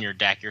cards in your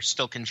deck, you're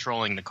still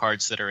controlling the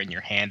cards that are in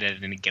your hand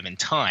at any given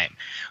time.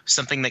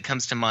 Something that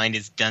comes to mind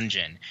is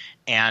Dungeon.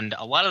 And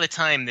a lot of the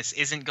time, this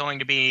isn't going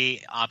to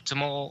be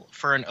optimal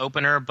for an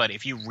opener. But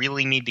if you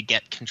really need to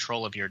get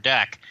control of your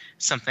deck,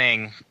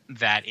 something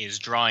that is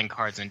drawing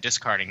cards and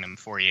discarding them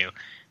for you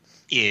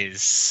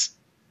is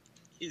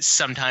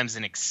sometimes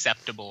an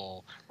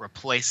acceptable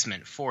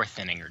replacement for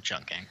thinning or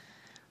junking.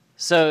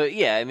 So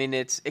yeah, I mean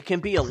it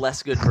can be a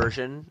less good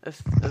version of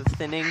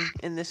thinning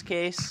in this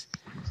case.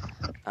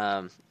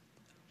 I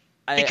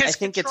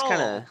think it's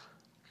kind of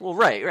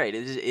right.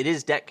 It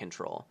is deck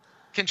control.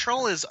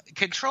 Control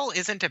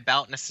isn't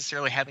about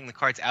necessarily having the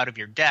cards out of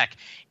your deck.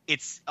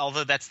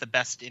 Although that's the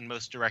best and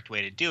most direct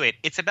way to do it.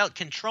 It's about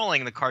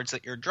controlling the cards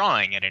that you're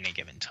drawing at any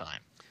given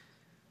time.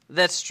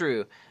 That's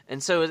true,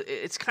 and so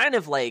it's kind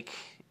of like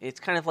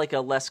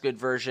a less good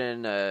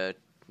version, a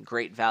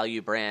great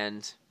value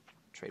brand,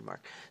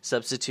 trademark,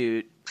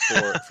 substitute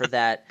for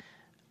that.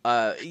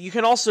 You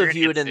can also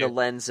view it in the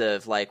lens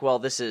of like, well,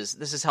 this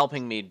is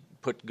helping me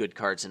put good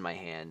cards in my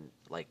hand.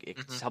 Like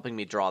it's helping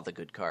me draw the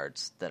good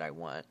cards that I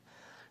want.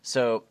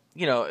 So,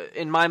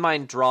 in my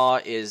mind, draw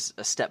is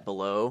a step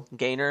below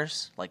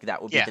gainers. Like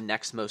that would be the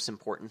next most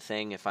important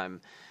thing if I'm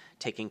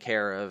taking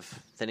care of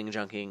thinning,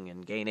 junking,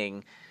 and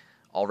gaining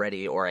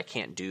already, or I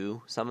can't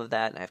do some of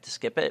that and I have to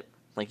skip it.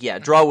 Like,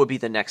 draw would be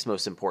the next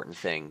most important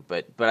thing,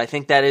 but I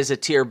think that is a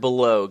tier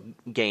below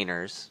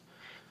gainers.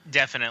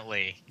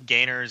 Definitely.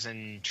 Gainers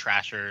and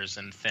trashers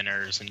and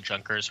thinners and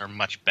junkers are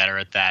much better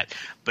at that.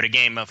 But a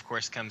game, of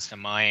course, comes to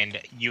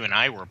mind you and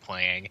I were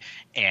playing,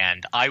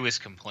 and I was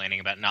complaining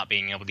about not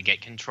being able to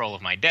get control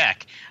of my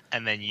deck.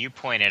 And then you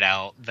pointed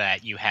out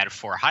that you had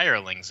 4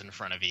 hirelings in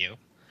front of you.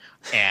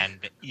 And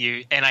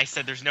I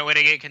said, there's no way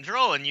to get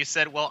control. And you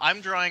said, well,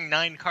 I'm drawing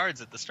 9 cards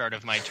at the start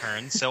of my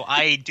turn, so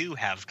I do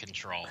have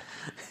control.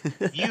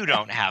 You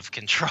don't have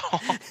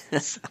control.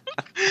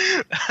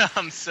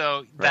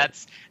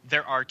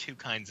 There are 2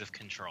 kinds of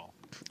control.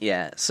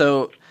 Yeah.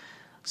 So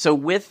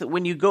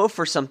when you go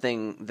for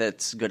something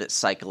that's good at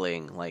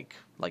cycling, like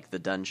the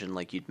dungeon,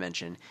 like you'd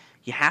mentioned,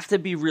 you have to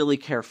be really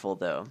careful,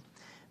 though.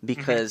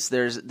 Because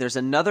there's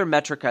another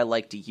metric I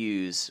like to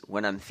use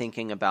when I'm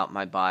thinking about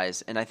my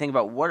buys, and I think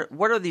about what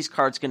are these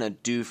cards going to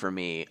do for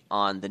me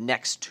on the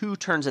next 2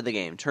 turns of the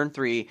game, turn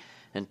 3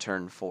 and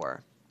turn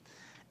 4.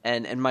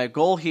 And my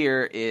goal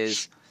here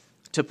is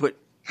to put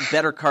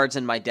better cards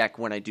in my deck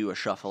when I do a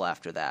shuffle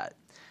after that.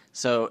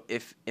 So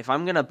if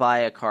I'm going to buy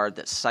a card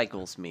that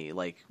cycles me,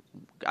 like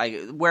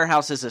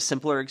Warehouse is a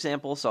simpler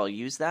example, so I'll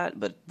use that,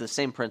 but the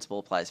same principle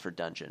applies for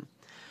Dungeon.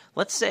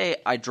 Let's say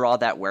I draw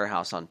that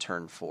Warehouse on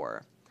turn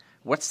 4.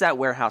 What's that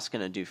Warehouse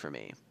going to do for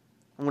me?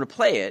 I'm going to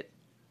play it,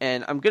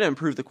 and I'm going to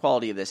improve the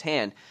quality of this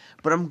hand,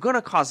 but I'm going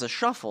to cause a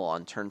shuffle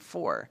on turn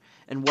 4.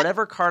 And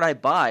whatever card I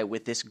buy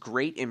with this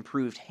great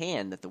improved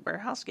hand that the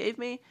Warehouse gave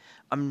me,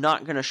 I'm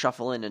not going to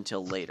shuffle in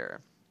until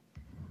later.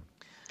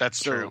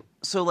 That's true.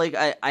 So like,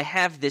 I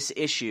have this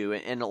issue,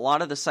 and a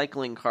lot of the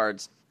cycling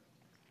cards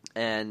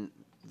and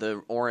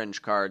the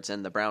orange cards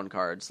and the brown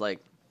cards, like,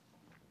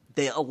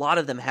 a lot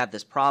of them have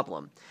this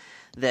problem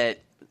that,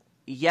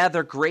 yeah,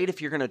 they're great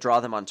if you're going to draw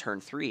them on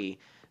turn 3,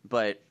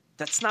 but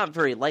that's not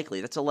very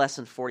likely. That's a less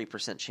than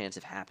 40% chance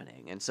of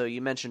happening. And so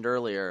you mentioned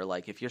earlier,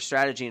 like, if your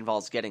strategy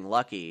involves getting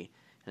lucky,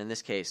 and in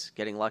this case,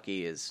 getting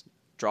lucky is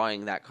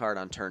drawing that card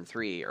on turn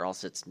 3, or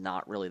else it's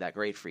not really that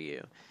great for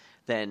you,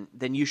 then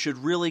you should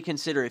really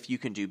consider if you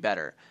can do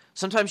better.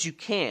 Sometimes you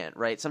can't,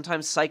 right?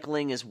 Sometimes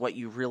cycling is what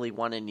you really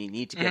want and you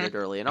need to get it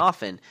early and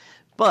often,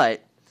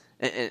 but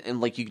and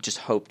like you just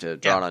hope to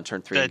draw it on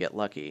turn 3 and get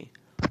lucky.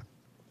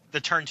 The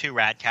turn 2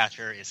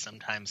 Ratcatcher is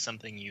sometimes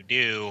something you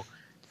do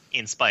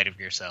in spite of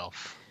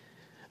yourself.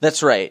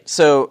 That's right.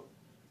 So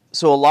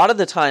a lot of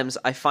the times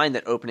I find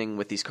that opening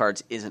with these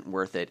cards isn't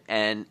worth it,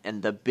 and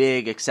the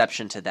big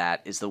exception to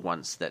that is the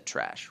ones that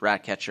trash.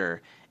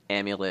 Ratcatcher,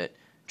 Amulet,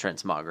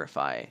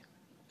 Transmogrify,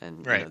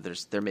 and right.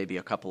 There may be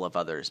a couple of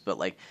others, but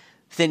like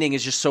thinning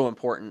is just so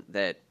important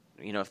that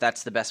if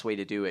that's the best way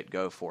to do it,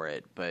 go for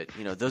it. But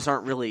those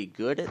aren't really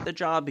good at the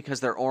job because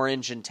they're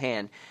orange and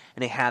tan,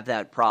 and they have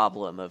that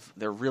problem of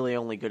they're really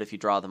only good if you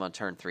draw them on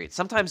turn 3.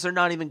 Sometimes they're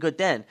not even good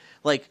then.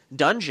 Like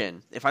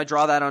Dungeon, if I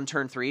draw that on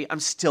turn 3, I'm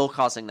still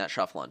causing that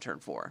shuffle on turn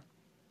 4.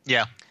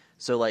 Yeah.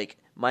 So like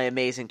my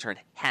amazing turn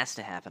has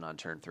to happen on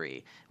turn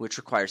 3, which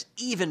requires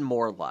even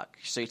more luck.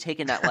 So you're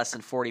taking that less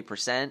than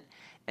 40%,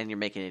 and you're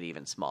making it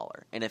even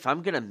smaller. And if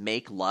I'm gonna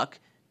make luck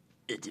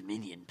a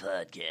Dominion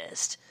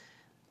podcast,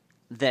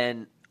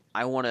 then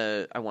I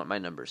want my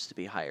numbers to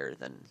be higher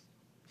than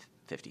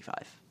 55,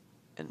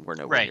 and we're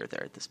nowhere near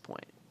there at this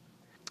point.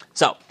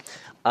 So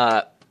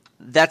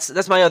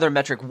that's my other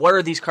metric. What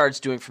are these cards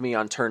doing for me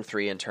on turn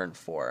 3 and turn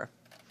 4?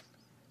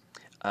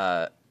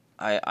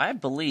 I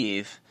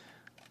believe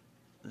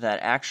that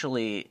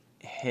actually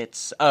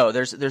hits. Oh,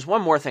 there's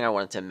one more thing I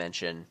wanted to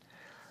mention.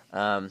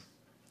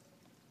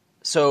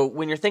 So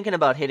when you're thinking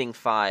about hitting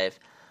 5.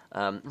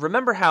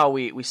 Remember how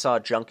we saw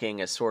junking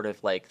as sort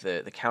of like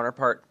the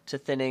counterpart to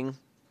thinning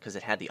because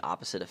it had the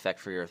opposite effect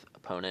for your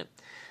opponent.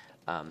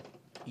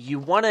 You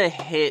want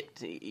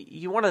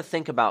to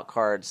think about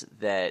cards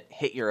that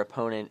hit your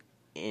opponent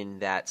in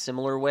that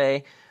similar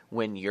way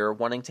when you're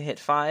wanting to hit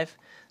 5.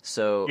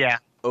 So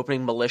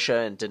opening Militia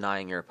and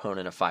denying your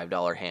opponent a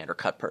 $5 hand or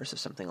cut purse or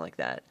something like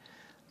that.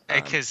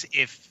 Because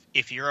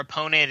if your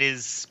opponent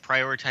is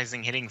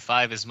prioritizing hitting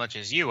 5 as much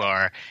as you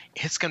are,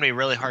 it's going to be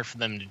really hard for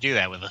them to do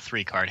that with a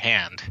 3-card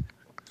hand.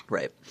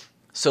 Right.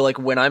 So, like,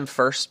 when I'm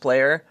first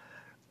player,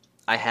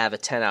 I have a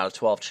 10 out of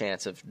 12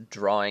 chance of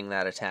drawing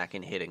that attack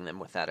and hitting them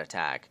with that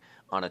attack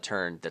on a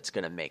turn that's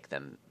going to make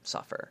them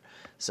suffer.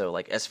 So,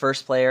 like, as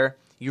first player,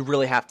 you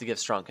really have to give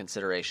strong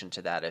consideration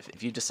to that.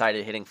 If you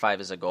decided hitting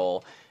 5 is a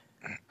goal,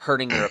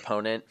 hurting your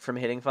opponent from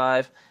hitting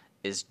 5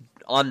 is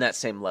on that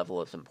same level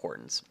of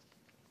importance.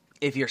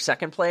 If you're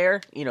second player,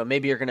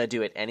 maybe you're going to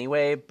do it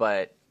anyway,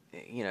 but,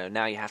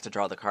 now you have to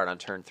draw the card on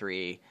turn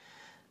 3,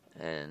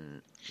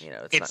 and,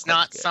 it's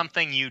not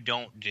something you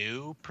don't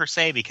do, per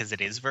se, because it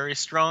is very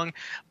strong,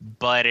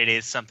 but it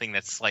is something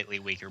that's slightly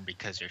weaker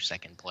because you're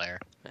second player.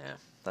 Yeah,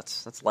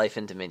 that's life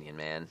in Dominion,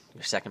 man.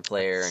 You're second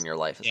player, and your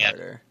life is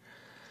harder.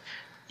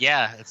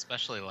 Yeah,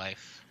 especially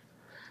life.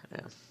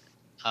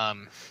 Yeah.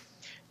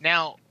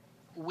 Now,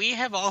 we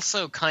have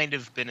also kind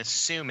of been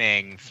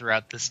assuming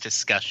throughout this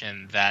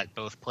discussion that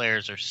both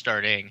players are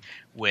starting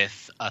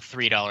with a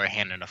 $3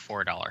 hand and a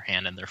 $4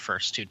 hand in their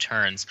first 2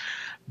 turns,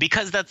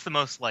 because that's the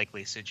most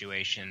likely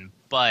situation.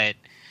 But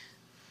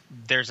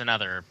there's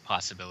another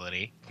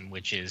possibility,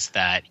 which is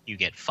that you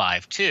get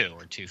 5-2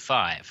 or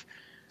 2-5.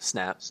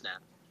 Snap.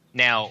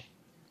 Now,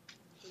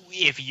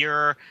 if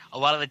a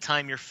lot of the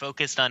time you're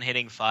focused on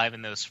hitting 5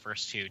 in those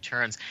first 2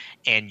 turns,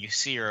 and you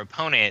see your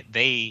opponent,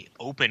 they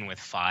open with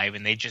 5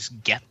 and they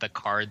just get the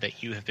card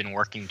that you have been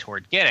working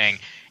toward getting,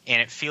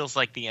 and it feels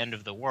like the end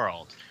of the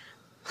world,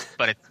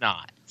 but it's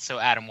not. So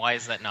Adam, why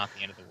is that not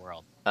the end of the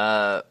world?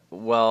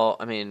 Well,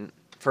 I mean,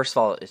 first of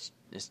all, it's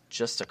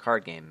just a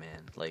card game,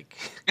 man. Like,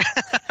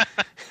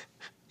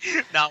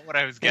 not what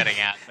I was getting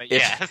at, but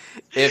yes.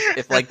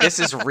 If like this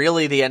is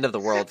really the end of the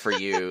world for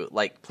you,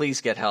 like,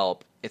 please get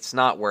help. It's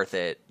not worth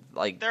it.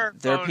 Like, there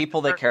are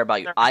people that care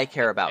about you. I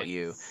care about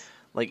you.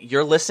 Like,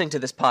 you're listening to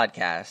this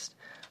podcast.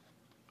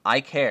 I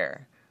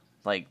care.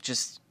 Like,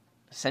 just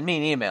send me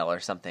an email or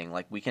something.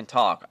 Like, we can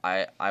talk.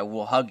 I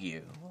will hug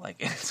you. Like,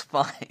 it's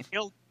fine.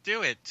 He'll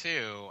do it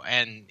too,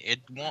 and it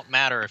won't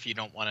matter if you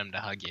don't want him to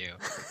hug you.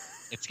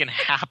 It's gonna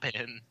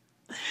happen.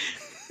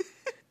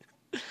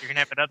 You're gonna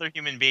have another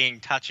human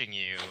being touching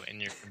you,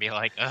 and you're gonna be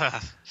like,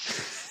 ugh.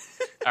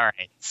 All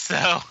right,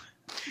 so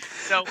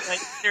like,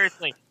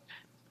 seriously,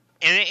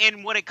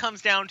 and what it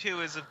comes down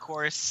to is, of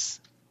course,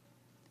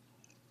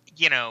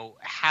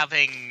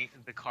 having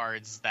the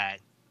cards that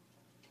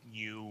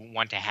you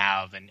want to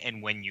have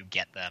and when you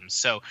get them.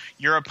 So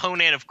your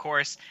opponent, of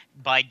course,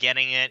 by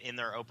getting it in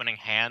their opening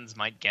hands,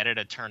 might get it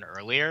a turn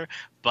earlier,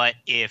 but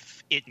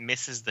if it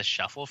misses the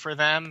shuffle for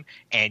them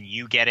and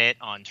you get it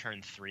on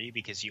turn 3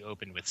 because you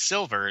opened with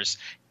silvers,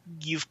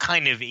 you've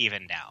kind of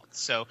evened out.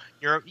 So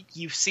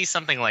you see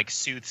something like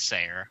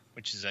Soothsayer,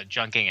 which is a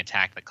junking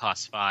attack that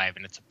costs 5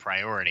 and it's a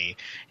priority,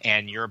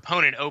 and your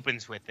opponent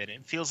opens with it.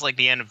 It feels like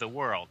the end of the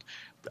world.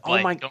 Oh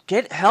my,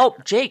 get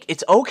help, Jake.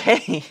 It's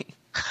okay.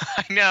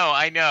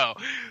 I know.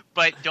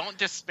 But don't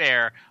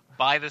despair.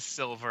 Buy the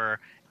silver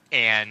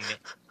and,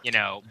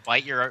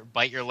 bite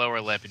your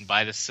lower lip and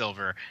buy the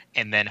silver,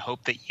 and then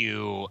hope that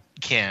you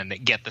can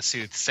get the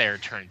Soothsayer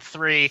turn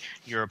 3.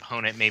 Your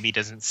opponent maybe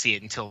doesn't see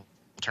it until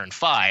turn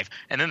 5,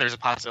 and then there's a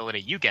possibility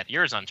you get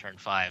yours on turn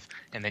 5,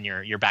 and then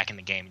you're back in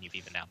the game and you've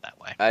evened out that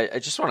way. I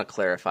just want to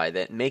clarify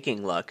that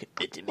Making Luck,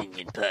 the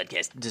Dominion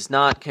podcast, does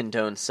not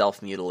condone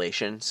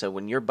self-mutilation, so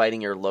when you're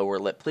biting your lower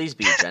lip, please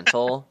be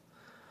gentle.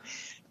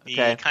 Be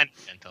okay? Kind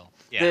of gentle.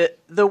 Yeah.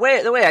 The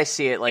way I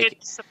see it, like,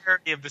 it's the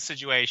severity of the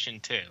situation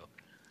too.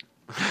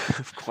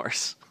 Of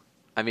course.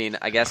 I mean,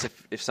 I guess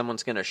if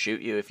someone's going to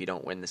shoot you if you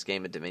don't win this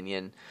game of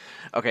Dominion,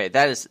 okay,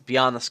 that is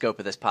beyond the scope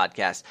of this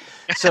podcast.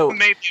 So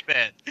maybe a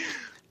bit.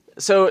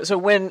 So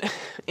when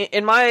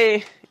in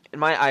my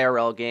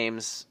IRL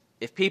games,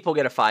 if people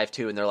get a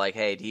 5-2 and they're like,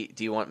 "Hey,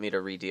 do you want me to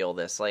redeal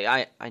this?" Like,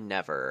 I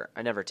never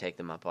take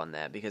them up on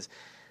that, because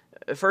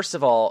first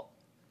of all,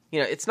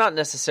 it's not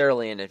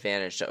necessarily an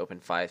advantage to open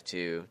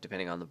 5-2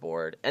 depending on the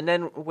board. And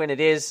then when it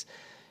is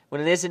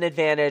an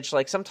advantage,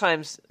 like,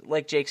 sometimes,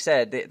 like Jake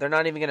said, they're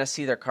not even going to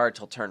see their card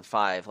till turn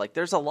 5. Like,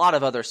 there's a lot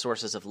of other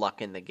sources of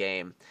luck in the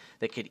game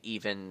that could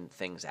even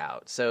things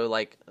out. So,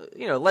 like,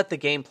 let the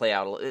game play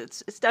out.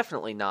 It's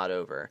definitely not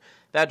over.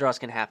 Bad draws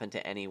can happen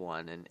to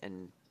anyone,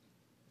 and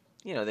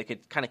they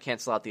could kind of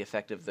cancel out the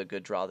effect of the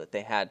good draw that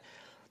they had.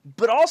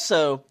 But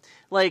also,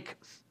 like,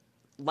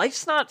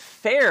 life's not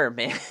fair,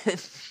 man.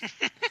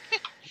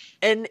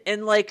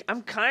 and like,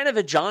 I'm kind of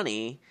a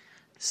Johnny,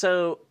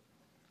 so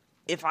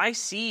if I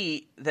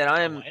see that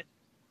I'm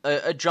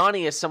a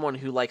Johnny is someone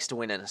who likes to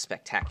win in a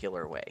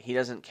spectacular way. He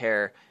doesn't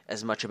care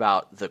as much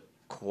about the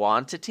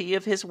quantity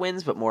of his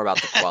wins, but more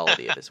about the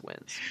quality of his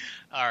wins.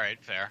 All right,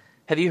 fair.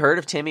 Have you heard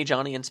of Timmy,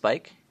 Johnny, and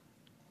Spike?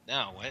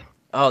 No, what?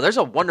 Oh, there's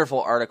a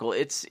wonderful article.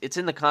 It's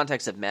in the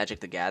context of Magic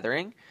the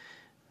Gathering.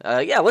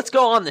 Let's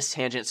go on this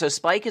tangent. So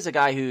Spike is a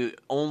guy who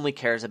only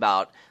cares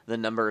about the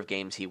number of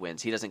games he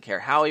wins. He doesn't care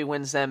how he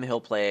wins them.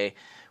 He'll play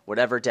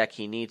whatever deck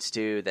he needs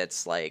to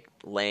that's, like,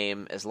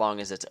 lame, as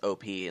long as it's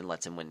OP and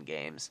lets him win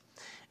games.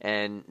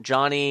 And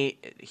Johnny,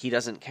 he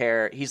doesn't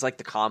care. He's like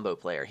the combo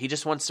player. He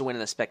just wants to win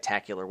in a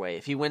spectacular way.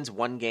 If he wins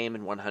one game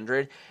in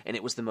 100 and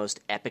it was the most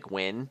epic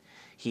win,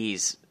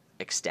 he's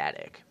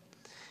ecstatic.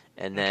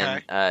 And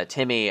then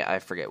Timmy, I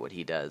forget what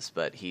he does,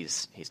 but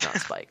he's not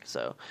Spike.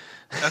 So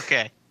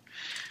okay,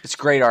 it's a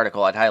great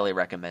article. I'd highly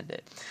recommend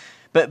it.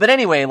 But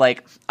anyway,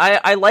 like,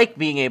 I like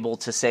being able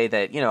to say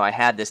that, I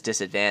had this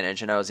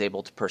disadvantage and I was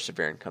able to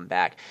persevere and come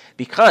back.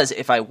 Because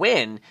if I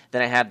win,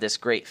 then I have this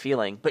great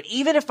feeling. But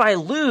even if I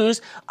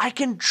lose, I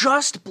can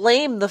just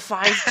blame the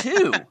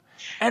 5-2.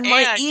 and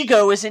my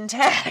ego is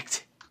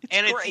intact.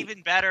 It's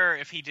even better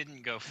if he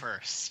didn't go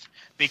first.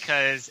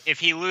 Because if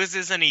he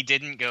loses and he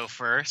didn't go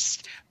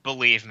first,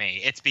 believe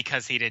me, it's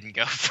because he didn't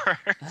go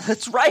first.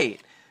 That's right.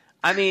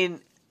 I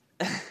mean,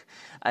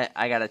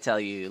 I gotta tell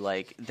you,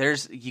 like,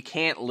 you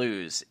can't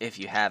lose if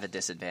you have a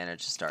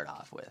disadvantage to start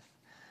off with.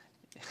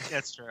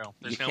 That's true.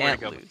 There's nowhere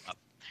to go up.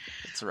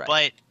 That's right.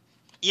 But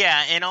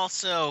yeah, and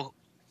also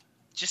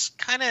just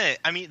kind of,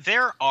 I mean,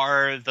 there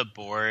are the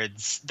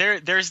boards.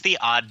 There's the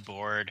odd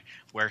board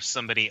where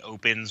somebody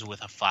opens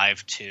with a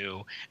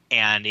 5-2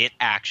 and it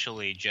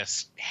actually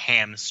just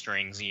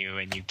hamstrings you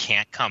and you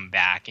can't come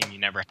back and you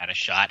never had a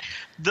shot.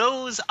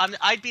 Those,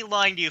 I'd be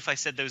lying to you if I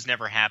said those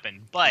never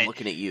happened. But I'm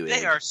looking at you,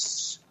 they are.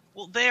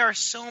 Well, they are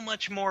so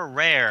much more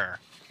rare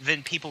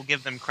than people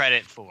give them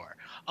credit for.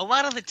 A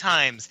lot of the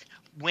times,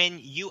 when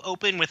you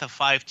open with a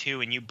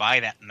 5-2 and you buy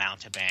that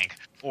mountebank,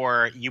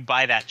 or you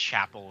buy that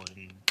chapel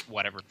and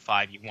whatever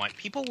 5 you want,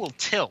 people will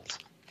tilt.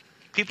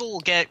 People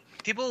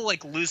will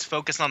like lose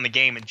focus on the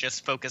game and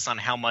just focus on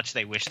how much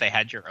they wish they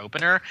had your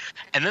opener,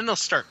 and then they'll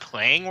start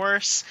playing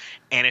worse.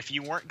 And if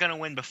you weren't going to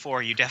win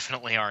before, you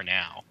definitely are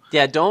now.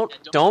 Yeah, don't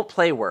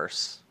play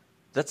worse.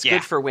 That's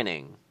good for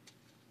winning.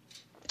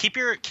 Keep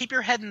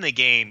your head in the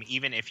game,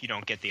 even if you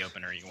don't get the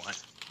opener you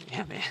want.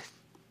 Yeah, man.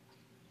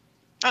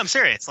 I'm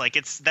serious. Like,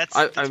 that's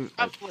going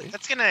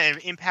to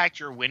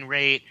impact your win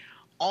rate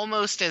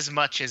almost as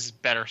much as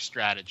better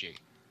strategy.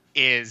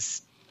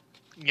 is,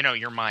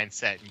 your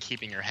mindset and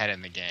keeping your head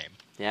in the game.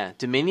 Yeah,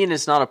 Dominion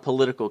is not a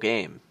political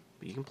game.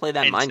 You can play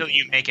that mind game. Until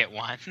you make it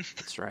one.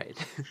 That's right.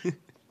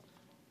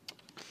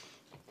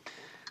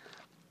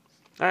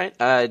 All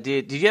right.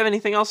 Did you have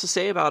anything else to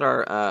say about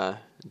our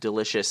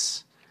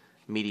delicious,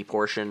 meaty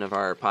portion of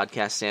our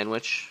podcast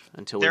sandwich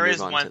until we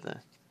move on to the...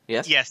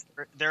 Yes? Yes,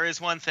 there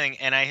is one thing,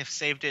 and I have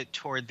saved it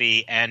toward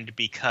the end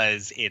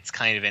because it's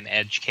kind of an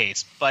edge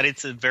case, but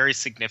it's a very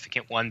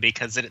significant one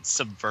because it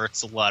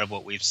subverts a lot of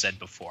what we've said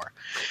before.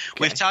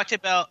 Okay. We've talked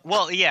about,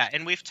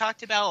 and we've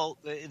talked about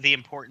the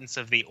importance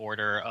of the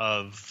order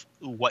of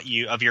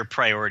of your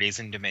priorities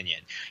in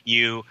Dominion.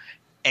 You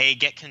A,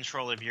 get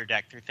control of your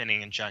deck through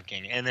thinning and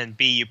junking, and then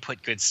B, you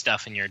put good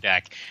stuff in your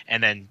deck,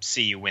 and then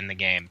C, you win the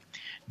game.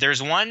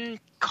 There's one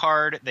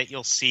card that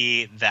you'll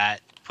see that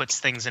puts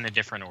things in a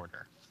different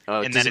order.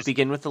 Oh, does it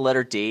begin with the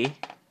letter D?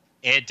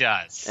 It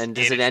does. And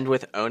does it end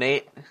with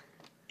Onate?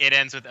 It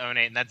ends with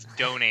Onate, and that's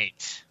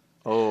Donate.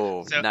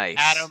 Oh, so, nice.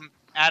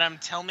 Adam,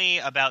 tell me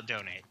about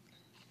Donate.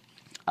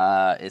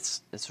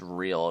 It's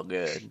real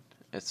good.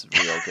 It's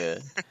real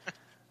good.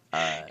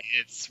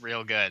 It's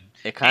real good.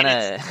 It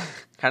kind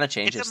of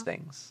changes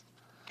things.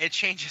 It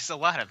changes a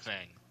lot of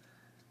things.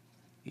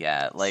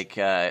 Yeah, like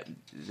the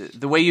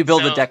way you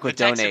build a deck with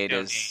Donate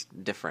is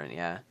different.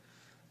 Yeah.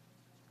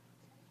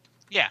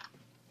 Yeah.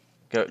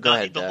 Go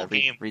ahead.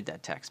 Read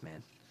that text,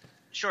 man.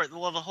 Sure.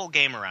 Well, the whole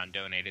game around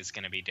Donate is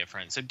going to be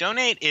different. So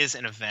Donate is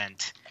an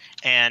event,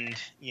 and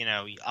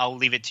I'll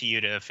leave it to you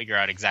to figure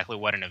out exactly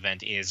what an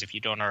event is if you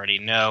don't already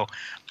know.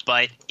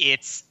 But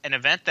it's an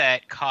event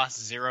that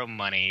costs 0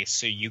 money,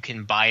 so you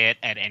can buy it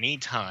at any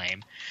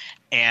time,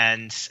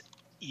 and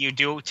you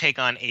do take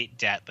on 8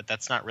 debt, but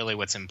that's not really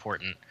what's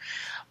important.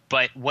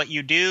 But what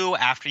you do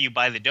after you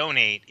buy the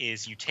Donate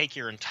is you take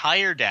your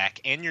entire deck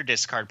and your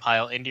discard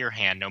pile into your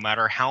hand, no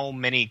matter how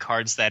many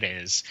cards that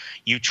is.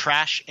 You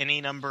trash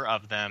any number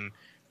of them,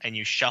 and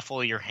you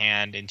shuffle your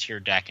hand into your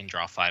deck and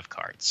draw 5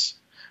 cards.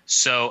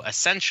 So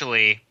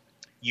essentially,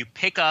 you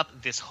pick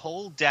up this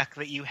whole deck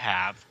that you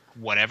have,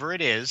 whatever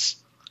it is,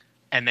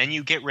 and then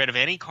you get rid of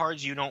any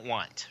cards you don't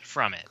want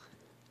from it.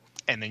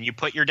 And then you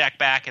put your deck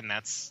back, and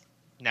that's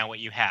now what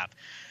you have.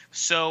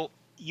 So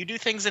you do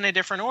things in a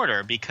different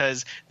order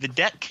because the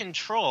debt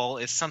control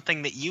is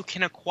something that you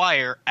can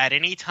acquire at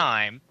any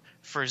time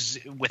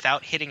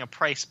without hitting a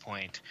price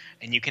point,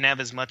 and you can have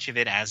as much of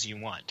it as you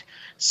want.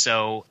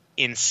 So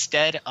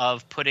instead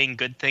of putting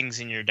good things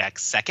in your deck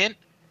second,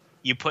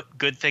 you put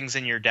good things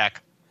in your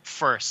deck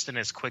first and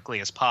as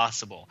quickly as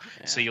possible.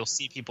 Yeah. So you'll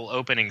see people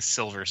opening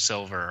silver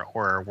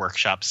or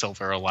workshop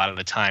silver a lot of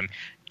the time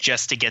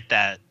just to get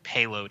that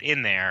payload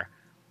in there,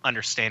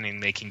 understanding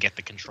they can get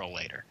the control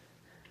later.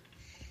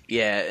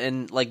 Yeah,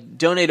 and like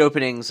Donate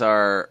openings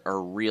are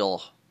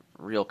real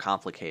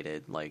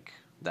complicated. Like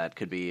that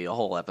could be a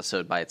whole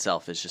episode by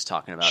itself, is just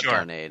talking about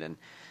Donate, and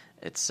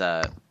it's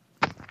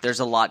there's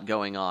a lot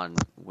going on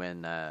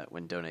when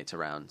Donate's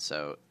around,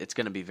 so it's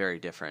going to be very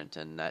different,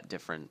 and that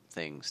different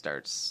thing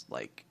starts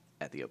like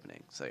at the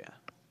opening. So yeah,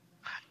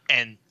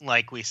 and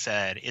like we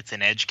said, it's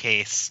an edge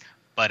case,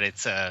 but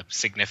it's a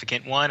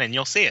significant one, and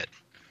you'll see it.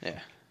 Yeah.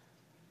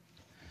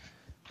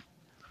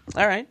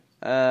 All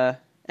right.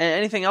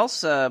 Anything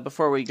else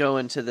before we go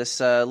into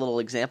this little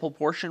example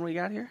portion we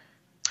got here?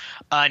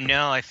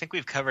 No, I think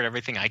we've covered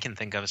everything I can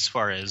think of as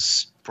far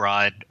as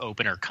broad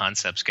opener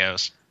concepts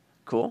goes.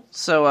 Cool.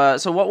 So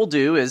what we'll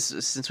do is,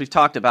 since we've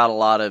talked about a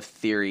lot of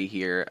theory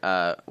here,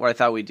 what I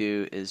thought we'd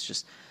do is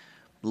just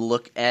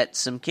look at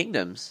some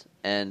kingdoms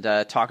and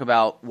talk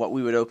about what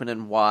we would open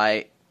and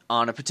why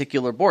on a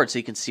particular board, so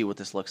you can see what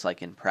this looks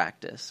like in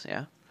practice.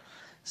 Yeah.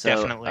 So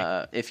definitely.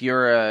 If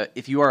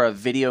you are a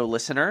video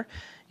listener,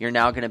 you're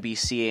now going to be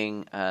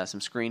seeing some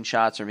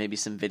screenshots or maybe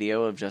some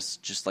video of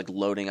just like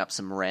loading up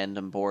some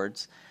random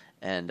boards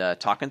and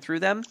talking through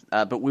them.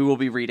 But we will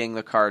be reading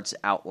the cards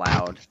out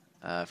loud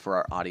for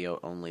our audio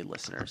only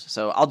listeners.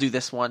 So I'll do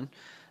this one,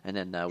 and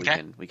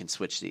then we can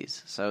switch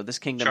these. So this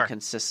kingdom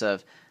consists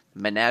of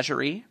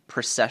Menagerie,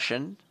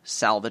 Procession,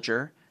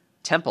 Salvager,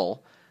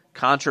 Temple,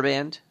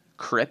 Contraband,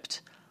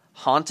 Crypt,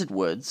 Haunted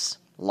Woods,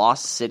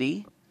 Lost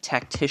City,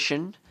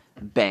 Tactician,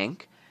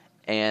 Bank,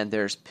 and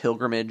there's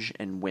Pilgrimage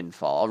and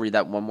Windfall. I'll read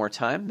that one more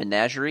time.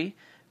 Menagerie,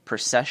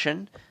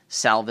 Procession,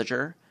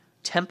 Salvager,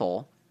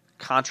 Temple,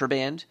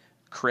 Contraband,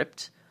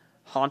 Crypt,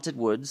 Haunted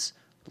Woods,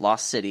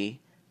 Lost City,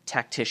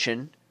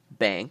 Tactician,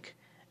 Bank,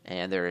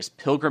 and there is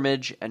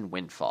Pilgrimage and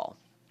Windfall.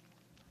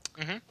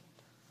 Mm-hmm.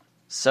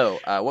 So,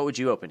 what would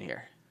you open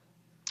here?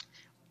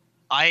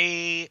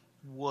 I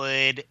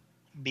would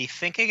be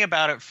thinking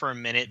about it for a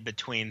minute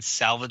between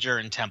Salvager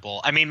and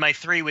Temple. I mean, my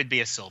 3 would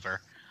be a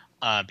silver.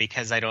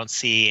 Because I don't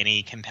see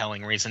any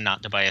compelling reason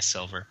not to buy a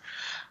silver.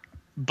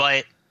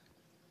 But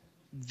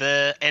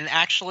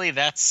actually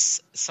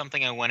that's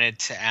something I wanted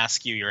to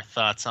ask you your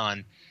thoughts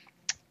on.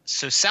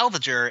 So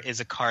Salvager is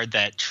a card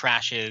that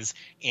trashes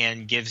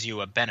and gives you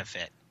a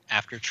benefit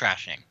after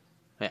trashing.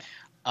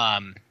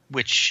 Yeah.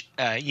 Which,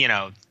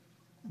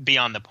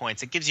 beyond the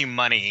points, it gives you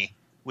money,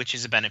 which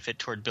is a benefit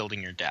toward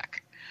building your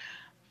deck.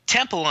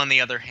 Temple, on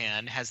the other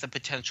hand, has the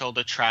potential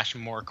to trash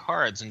more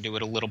cards and do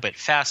it a little bit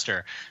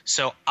faster.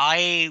 So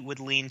I would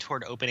lean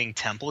toward opening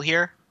Temple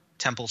here,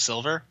 Temple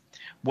Silver.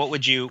 What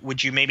would you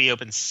maybe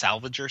open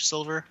Salvager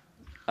Silver?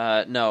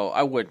 No,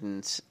 I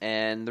wouldn't.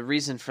 And the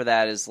reason for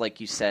that is,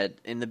 like you said,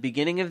 in the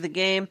beginning of the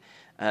game,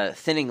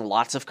 thinning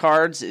lots of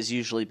cards is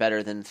usually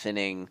better than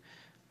thinning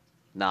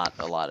not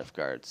a lot of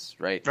cards,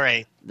 right?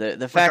 Right. The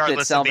fact that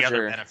Regardless of the other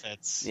Salvager,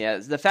 benefits. yeah,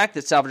 the fact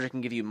that Salvager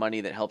can give you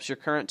money that helps your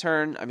current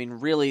turn. I mean,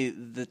 really,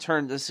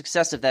 the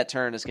success of that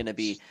turn is going to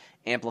be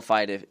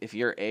amplified if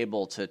you're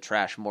able to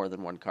trash more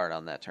than one card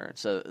on that turn.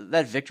 So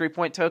that victory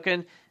point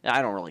token,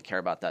 I don't really care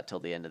about that till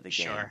the end of the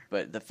game. Sure.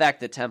 But the fact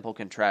that Temple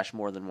can trash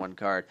more than one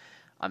card,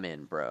 I'm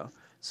in, bro.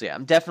 So yeah,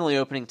 I'm definitely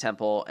opening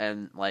Temple,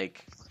 and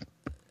like,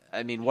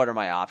 I mean, what are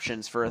my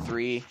options for a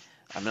 3?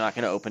 I'm not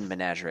going to open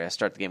Menagerie. I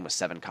start the game with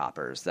 7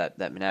 coppers. That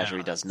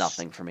Menagerie does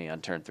nothing for me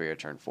on turn 3 or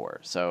turn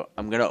 4. So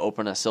I'm going to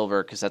open a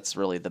silver because that's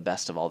really the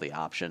best of all the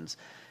options.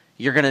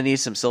 You're going to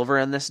need some silver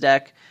in this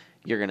deck.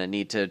 You're going to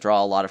need to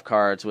draw a lot of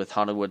cards with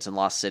Haunted Woods and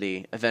Lost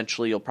City.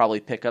 Eventually, you'll probably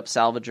pick up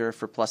Salvager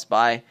for plus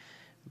buy,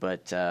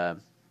 but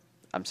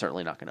I'm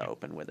certainly not going to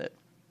open with it.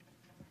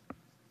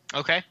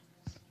 Okay.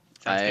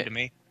 Sounds good to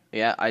me.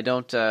 Yeah, I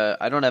don't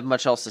have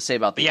much else to say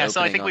about the opening.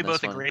 So I think we on both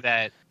this one. agree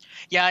that.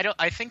 Yeah,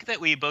 I think that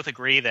we both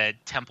agree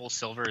that Temple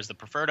Silver is the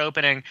preferred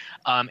opening.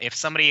 If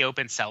somebody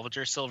opened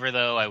Salvager Silver,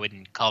 though, I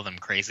wouldn't call them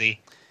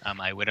crazy.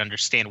 I would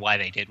understand why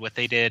they did what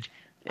they did.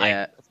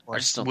 Yeah, of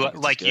course,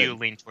 like you,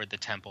 lean toward the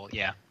Temple.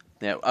 Yeah.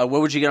 Yeah.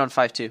 What would you get on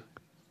 5/2?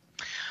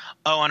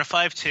 Oh, on a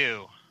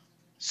 5/2.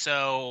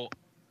 So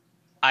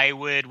I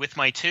would, with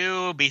my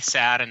 2, be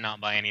sad and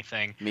not buy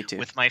anything. Me too.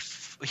 With my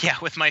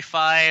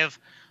 5.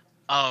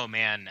 Oh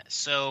man,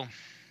 so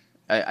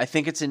I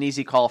think it's an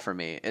easy call for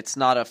me. It's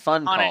not a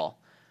fun call.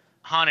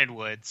 Haunted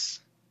Woods.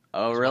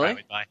 Oh, really? I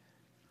would buy.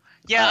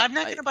 Yeah, I'm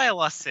not going to buy a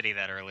Lost City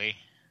that early.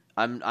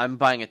 I'm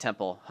buying a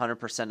Temple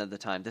 100% of the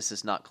time. This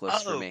is not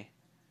close for me.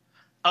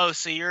 Oh,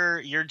 so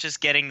you're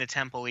just getting the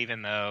Temple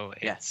even though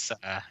it's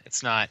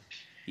not.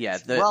 Yeah.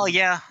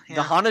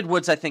 The Haunted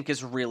Woods I think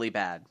is really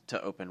bad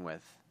to open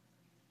with.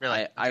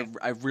 Really,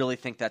 I really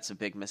think that's a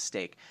big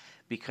mistake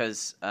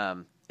because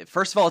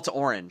first of all it's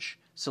orange.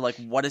 So, like,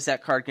 what is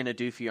that card going to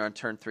do for you on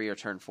turn 3 or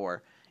turn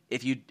 4?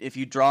 If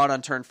you draw it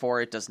on turn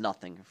 4, it does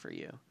nothing for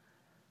you.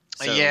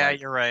 So,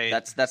 you're right.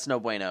 That's no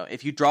bueno.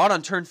 If you draw it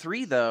on turn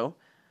 3, though,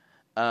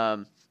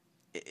 what's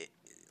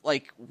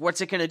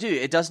it going to do?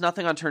 It does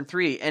nothing on turn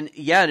 3, and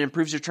yeah, it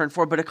improves your turn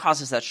 4, but it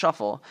causes that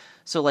shuffle.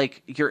 So,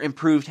 like, your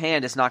improved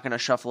hand is not going to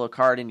shuffle a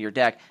card in your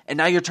deck, and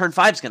now your turn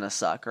 5 is going to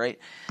suck, right?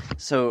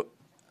 So,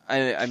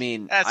 I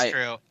mean, that's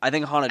true. I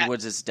think Haunted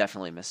Woods is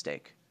definitely a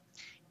mistake.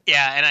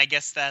 Yeah, and I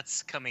guess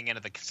that's coming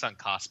into the sunk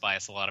cost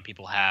bias a lot of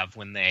people have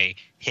when they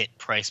hit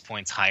price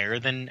points higher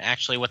than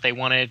actually what they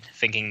wanted,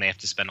 thinking they have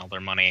to spend all their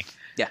money.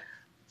 Yeah.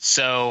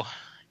 So,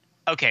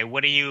 okay,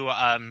 what are you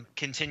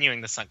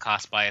continuing the sunk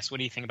cost bias? What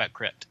do you think about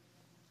Crypt?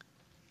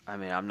 I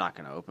mean, I'm not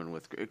going to open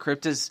with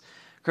Crypt. Is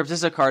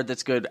a card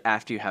that's good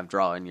after you have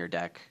draw in your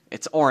deck.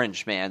 It's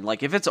orange, man.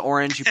 Like, if it's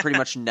orange, you pretty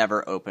much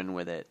never open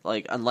with it.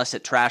 Like, unless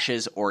it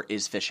trashes or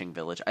is Fishing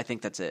Village. I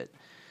think that's it.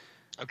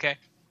 Okay.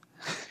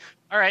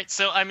 All right,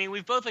 so I mean,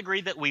 we've both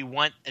agreed that we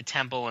want a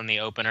Temple in the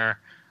opener.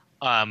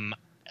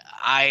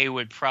 I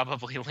would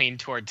probably lean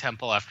toward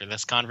Temple after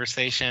this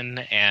conversation,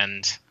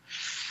 and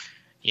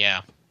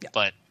yeah.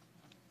 But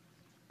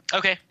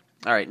okay.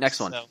 All right, next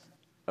one.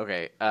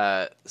 Okay,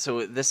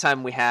 so this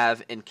time we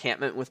have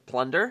Encampment with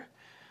Plunder,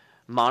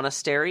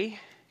 Monastery,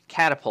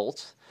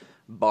 Catapult,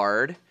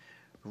 Bard,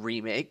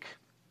 Remake,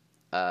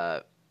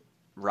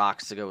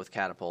 Rocks to go with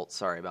Catapult.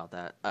 Sorry about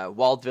that.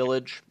 Walled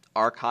Village,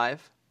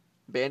 Archive,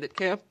 Bandit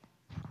Camp,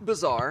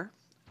 Bazaar,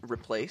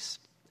 Replace,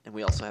 and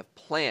we also have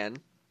Plan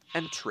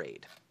and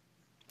Trade.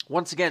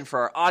 Once again,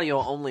 for our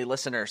audio-only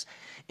listeners,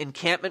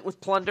 Encampment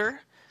with Plunder,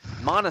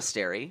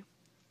 Monastery,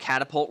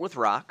 Catapult with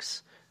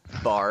Rocks,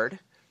 Bard,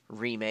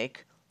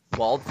 Remake,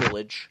 Walled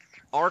Village,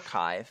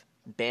 Archive,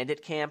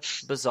 Bandit Camp,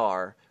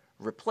 Bazaar,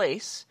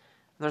 Replace,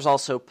 and there's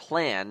also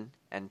Plan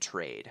and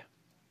Trade.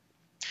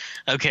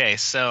 Okay,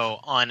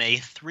 so on a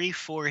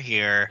 3/4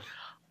 here,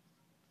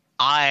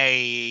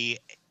 I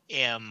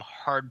am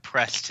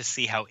hard-pressed to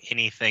see how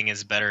anything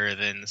is better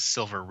than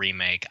Silver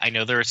Remake. I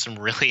know there are some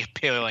really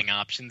appealing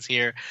options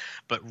here,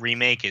 but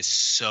Remake is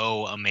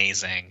so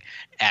amazing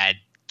at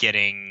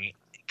getting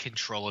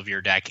control of your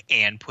deck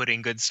and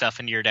putting good stuff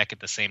into your deck at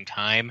the same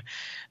time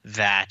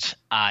that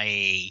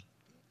I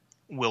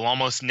will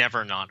almost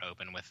never not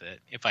open with it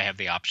if I have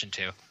the option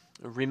to.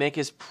 Remake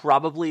is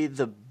probably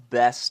the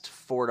best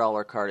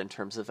 $4 card in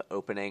terms of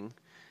opening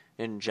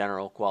in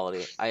general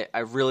quality. I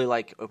really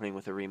like opening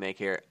with a Remake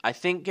here. I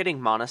think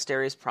getting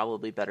Monastery is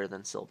probably better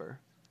than Silver.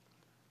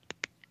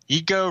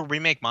 You go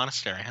Remake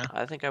Monastery, huh?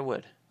 I think I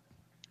would.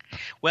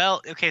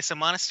 Well, okay, so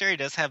Monastery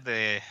does have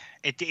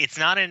it's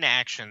not in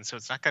action, so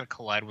it's not going to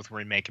collide with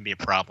Remake and be a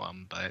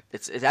problem, but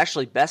it's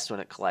actually best when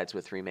it collides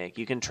with Remake.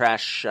 You can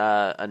trash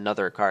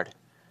another card.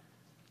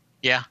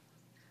 Yeah.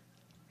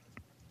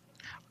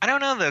 I don't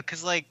know, though,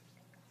 because, like,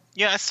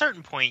 Yeah, at a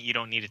certain point, you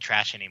don't need to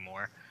trash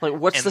anymore. Like,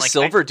 what's And, the like,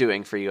 silver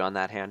doing for you on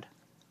that hand?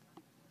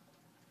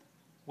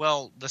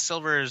 Well, the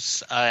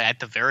silver's at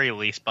the very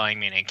least buying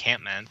me an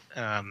encampment.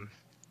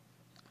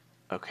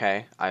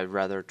 Okay, I'd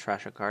rather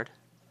trash a card.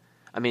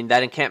 I mean,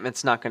 that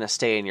encampment's not going to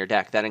stay in your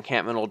deck. That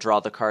encampment will draw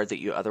the card that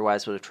you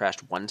otherwise would have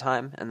trashed one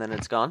time, and then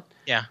it's gone.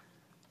 Yeah.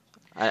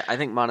 I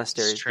think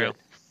Monastery is good.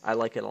 I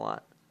like it a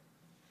lot.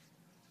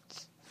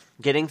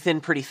 Getting thin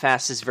pretty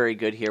fast is very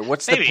good here.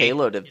 What's the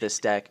payload of this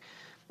deck?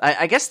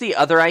 I guess the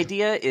other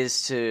idea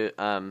is to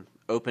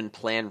open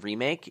Plan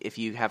Remake. If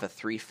you have a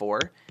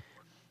 3/4,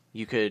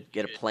 you could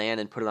get a plan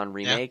and put it on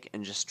Remake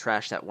and just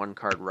trash that one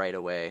card right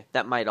away.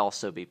 That might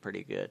also be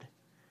pretty good.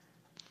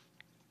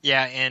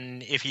 Yeah,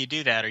 and if you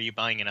do that, are you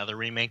buying another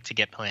Remake to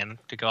get Plan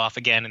to go off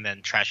again, and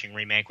then trashing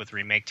Remake with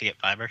Remake to get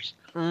fivers?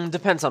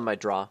 Depends on my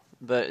draw,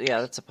 but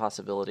yeah, that's a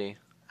possibility.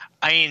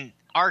 I mean,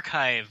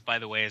 Archive, by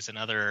the way, is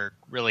another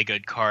really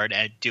good card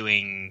at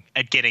getting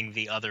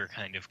the other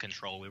kind of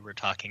control we were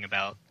talking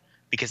about,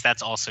 because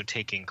that's also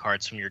taking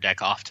cards from your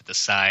deck off to the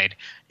side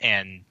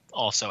and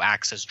also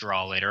acts as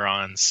draw later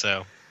on.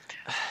 So,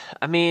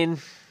 I mean,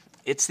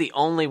 it's the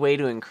only way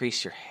to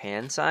increase your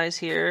hand size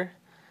here.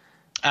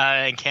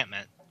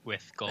 Encampment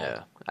with gold.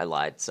 Oh, I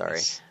lied. Sorry.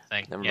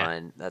 Never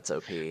mind. That's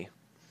OP.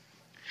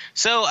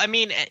 So, I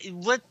mean,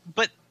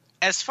 but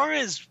as far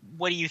as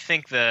what do you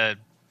think the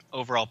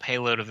overall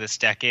payload of this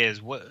deck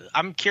is,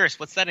 I'm curious,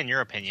 what's that in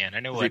your opinion?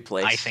 I know what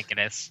I think it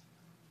is.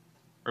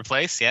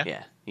 Replace, yeah?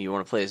 Yeah, you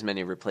want to play as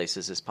many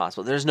replaces as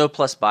possible. There's no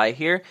plus buy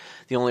here.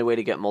 The only way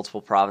to get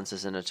multiple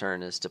provinces in a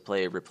turn is to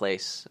play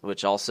replace,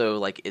 which also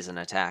like is an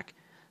attack.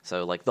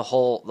 So like the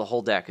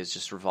whole deck is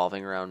just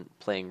revolving around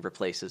playing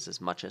replaces as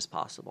much as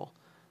possible.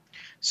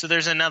 So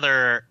there's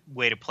another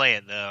way to play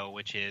it though,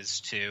 which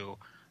is to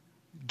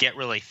get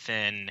really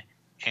thin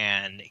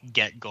and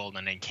get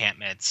golden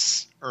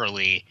encampments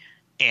early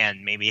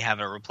and maybe have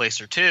a replace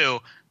or two,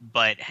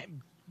 but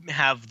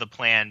have the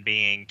plan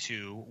being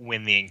to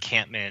win the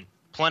encampment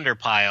plunder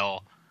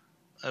pile,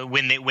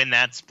 win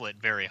that split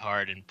very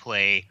hard and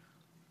play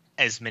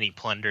as many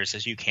plunders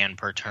as you can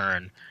per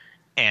turn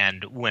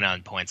and win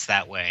on points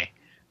that way.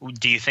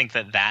 Do you think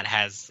that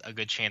has a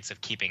good chance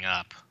of keeping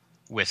up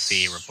with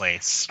the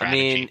replace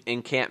strategy? I mean,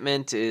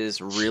 encampment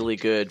is really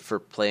good for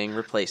playing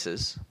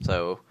replaces,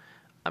 so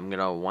I'm going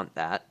to want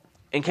that.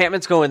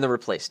 Encampments go in the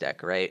replace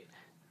deck, right?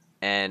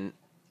 And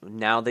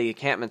now the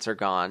encampments are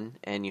gone,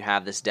 and you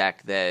have this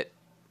deck that,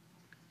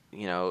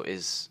 you know,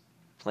 is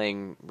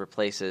playing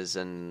replaces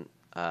and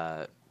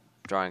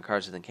drawing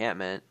cards with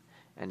encampment,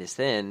 and is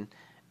thin,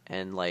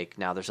 and like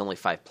now there's only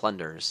 5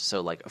 plunders,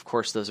 so like of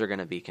course those are going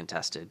to be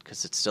contested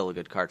because it's still a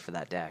good card for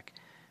that deck.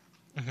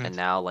 Mm-hmm. And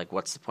now, like,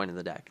 what's the point of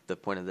the deck? The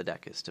point of the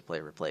deck is to play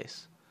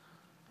replace.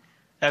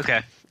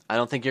 Okay. I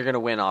don't think you're going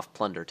to win off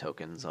plunder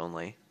tokens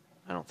only.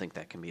 I don't think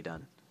that can be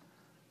done.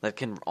 That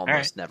can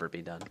almost never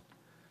be done.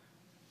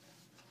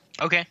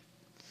 Okay.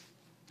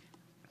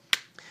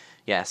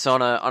 Yeah, so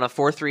on a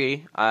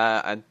 4/3,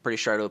 I'm pretty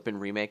sure I'd open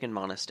Remake and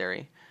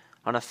Monastery.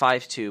 On a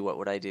 5/2, what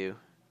would I do?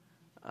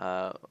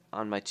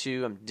 On my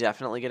 2, I'm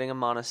definitely getting a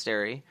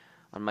Monastery.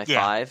 On my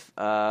 5,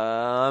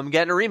 I'm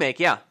getting a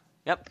Remake, yeah.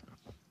 Yep.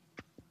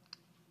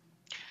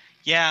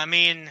 Yeah, I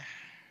mean,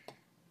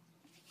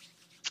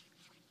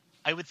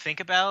 I would think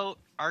about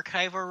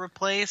Archive or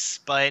Replace,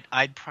 but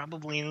I'd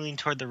probably lean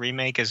toward the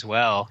Remake as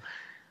well.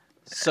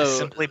 So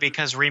simply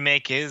because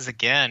Remake is,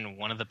 again,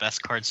 one of the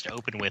best cards to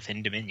open with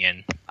in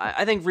Dominion.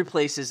 I think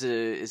Replace is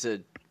a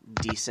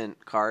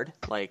decent card.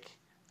 Like,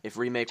 if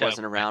Remake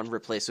wasn't around,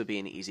 Replace would be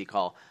an easy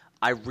call.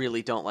 I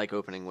really don't like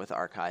opening with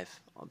Archive,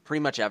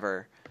 pretty much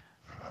ever.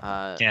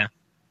 Yeah.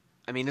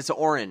 I mean, it's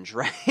orange,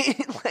 right?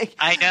 Like,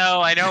 I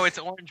know it's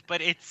orange,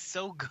 but it's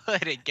so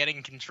good at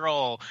getting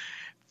control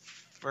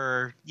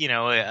for, you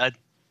know,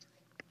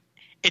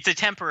 it's a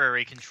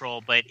temporary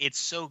control, but it's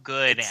so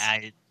good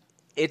at...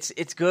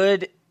 It's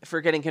good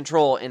for getting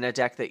control in a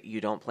deck that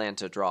you don't plan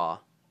to draw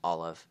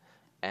all of.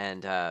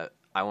 And I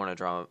want to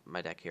draw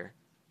my deck here.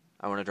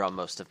 I want to draw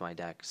most of my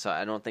deck, so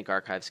I don't think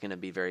Archive's going to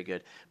be very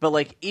good. But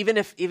like, even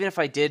if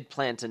I did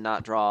plan to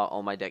not draw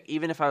all my deck,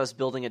 even if I was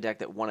building a deck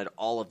that wanted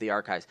all of the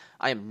Archives,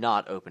 I am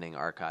not opening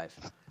Archive.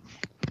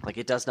 Like,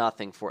 it does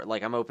nothing for it.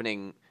 Like, I'm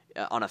opening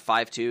on a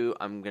 5/2.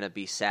 I'm going to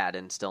be sad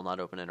and still not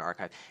open an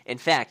Archive. In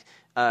fact,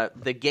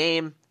 the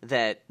game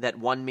that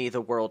won me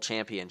the World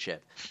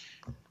Championship,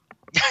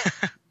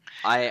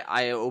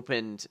 I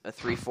opened a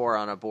 3/4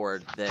 on a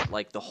board that,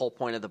 like, the whole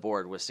point of the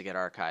board was to get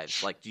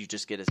Archives. Like, you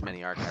just get as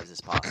many Archives as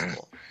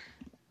possible.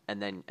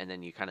 And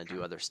then you kind of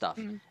do other stuff.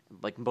 Mm-hmm.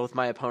 Like, both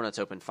my opponents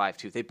opened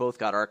 5/2. They both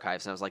got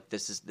Archives, and I was like,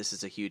 this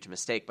is a huge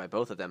mistake by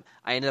both of them.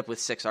 I ended up with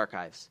 6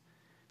 Archives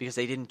because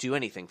they didn't do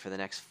anything for the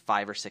next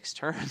 5 or 6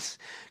 turns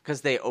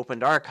because they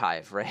opened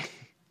Archive, right?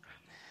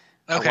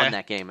 Okay. I won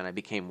that game, and I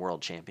became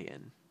world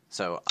champion.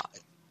 So,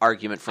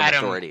 argument from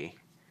authority.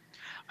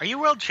 Are you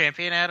world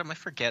champion, Adam? I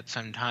forget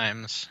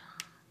sometimes.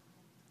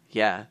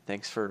 Yeah,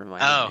 thanks for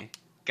reminding me. Oh,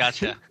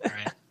 gotcha. All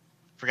right.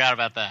 Forgot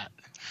about that.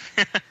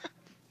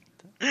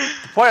 The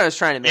point I was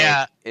trying to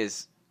make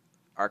is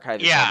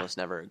Archive is almost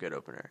never a good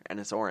opener, and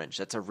it's orange.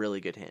 That's a really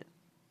good hint.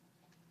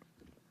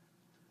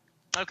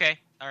 Okay,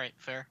 all right,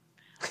 fair.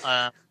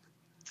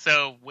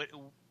 So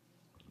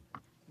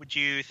would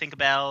you think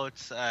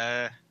about?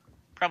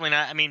 Probably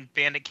not. I mean,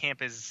 Bandit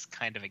Camp is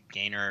kind of a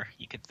gainer.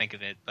 You could think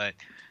of it, but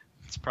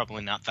it's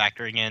probably not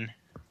factoring in.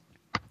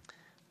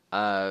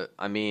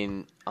 I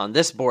mean, on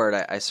this board,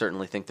 I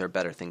certainly think there are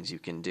better things you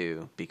can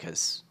do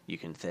because you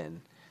can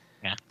thin.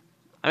 Yeah.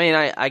 I mean,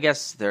 I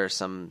guess there are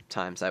some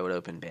times I would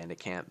open Bandit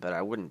Camp, but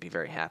I wouldn't be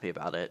very happy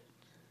about it.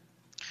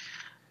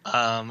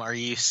 Are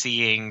you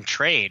seeing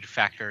trade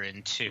factor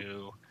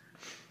into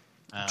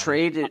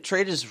trade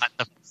is not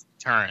the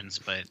turns,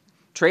 but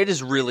trade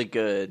is really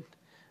good.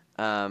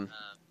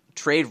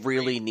 Trade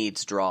really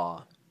needs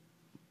draw,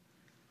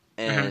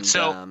 and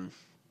so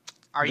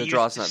the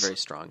draw's not very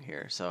strong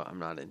here, so I'm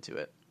not into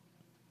it.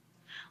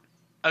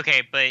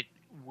 Okay, but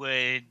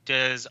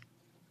does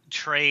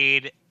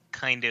trade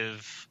kind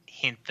of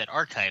hint that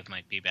Archive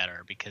might be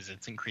better because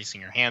it's increasing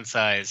your hand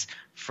size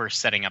for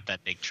setting up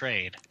that big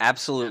trade?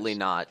 Absolutely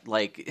not.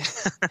 Like,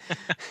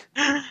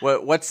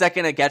 what's that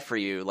going to get for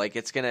you? Like,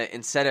 it's going to,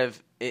 instead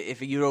of,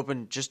 if you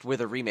open just with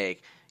a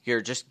remake,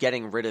 you're just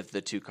getting rid of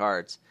the 2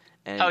 cards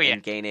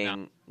and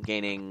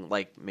gaining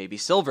like maybe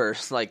silver,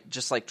 like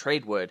just like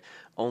trade would.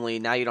 Only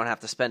now you don't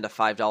have to spend a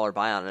 $5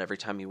 buy on it every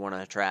time you want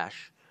to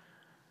trash.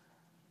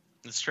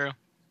 That's true.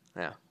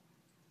 Yeah.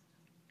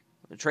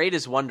 The trade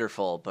is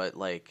wonderful, but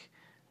like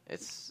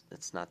it's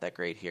not that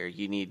great here.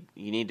 You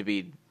need to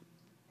be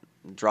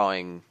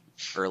drawing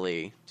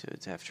early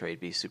to have trade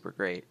be super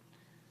great.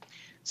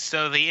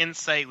 So the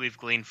insight we've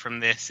gleaned from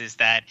this is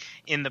that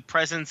in the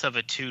presence of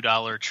a $2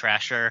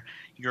 trasher,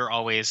 you're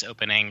always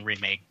opening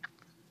remake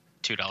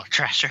 $2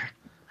 trasher.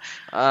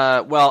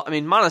 Well, I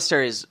mean,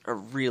 Monastery is a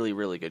really,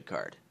 really good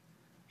card.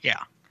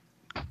 Yeah.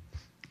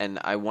 And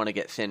I want to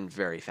get thin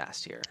very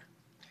fast here.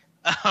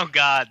 Oh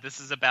god, this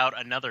is about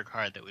another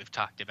card that we've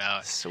talked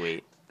about.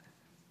 Sweet.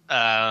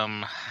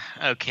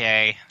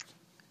 Okay.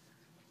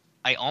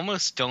 I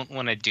almost don't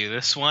want to do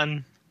this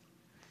one.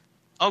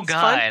 Oh it's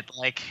god, fine.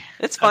 like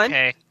it's fine.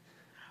 Okay.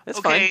 It's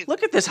fine.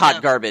 Look at this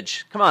hot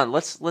garbage. Come on,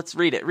 let's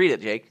read it. Read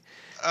it, Jake.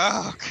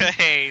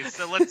 Okay,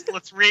 so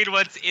let's read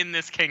what's in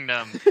this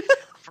kingdom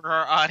for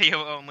our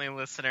audio only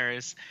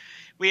listeners.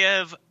 We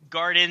have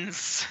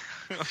gardens.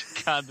 Oh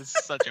god, this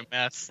is such a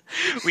mess.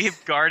 We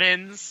have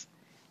gardens.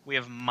 We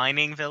have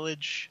mining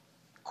village,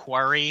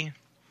 quarry.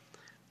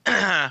 We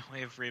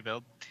have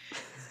rebuild,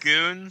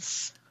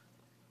 goons,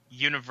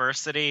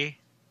 university,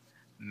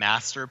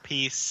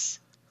 masterpiece,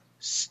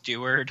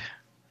 steward,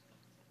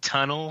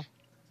 tunnel,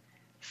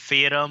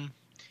 theatum.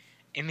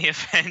 In the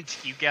event,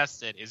 you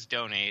guessed it, is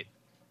donate.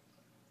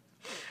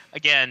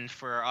 Again,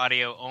 for our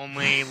audio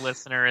only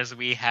listeners,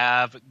 we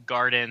have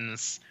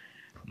gardens,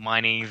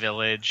 mining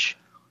village,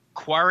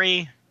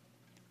 quarry,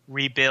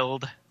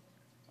 rebuild,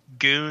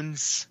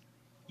 goons,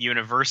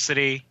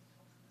 university,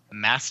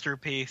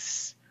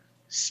 masterpiece,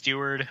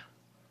 steward,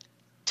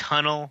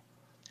 tunnel,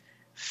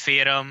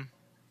 theatum,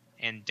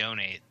 and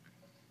donate.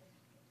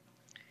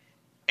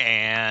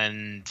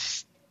 And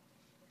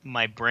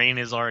my brain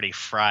is already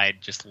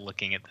fried just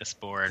looking at this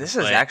board. This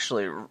is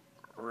actually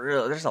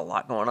real. There's a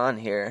lot going on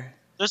here.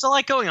 There's a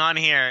lot going on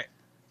here.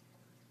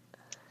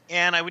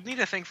 And I would need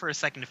to think for a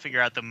second to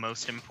figure out the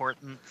most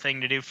important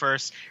thing to do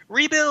first.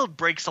 Rebuild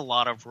breaks a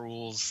lot of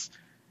rules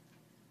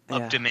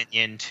of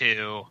Dominion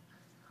too.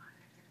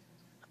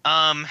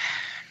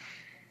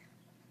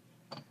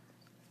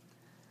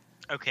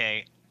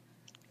 Okay.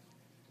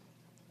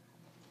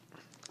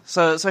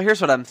 So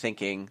here's what I'm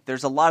thinking.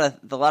 There's a lot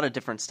of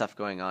different stuff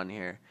going on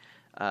here.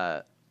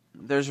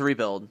 There's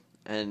rebuild,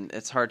 and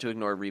it's hard to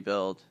ignore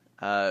rebuild.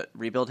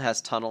 Rebuild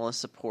has tunnel as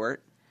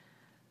support.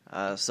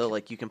 So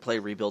like you can play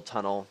rebuild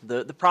tunnel.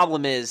 The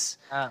problem is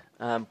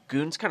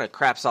goons kind of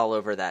craps all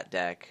over that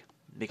deck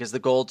because the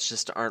golds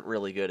just aren't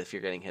really good if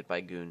you're getting hit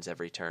by goons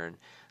every turn.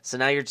 So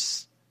now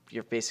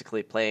you're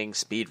basically playing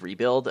speed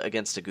rebuild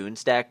against a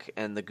goons deck,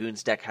 and the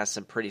goons deck has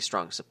some pretty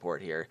strong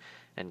support here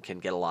and can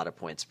get a lot of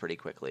points pretty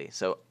quickly.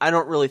 So I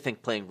don't really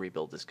think playing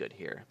rebuild is good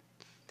here.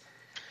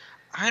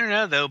 I don't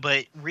know though,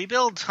 but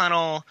rebuild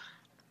tunnel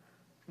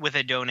with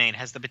a donate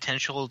has the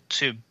potential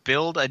to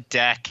build a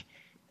deck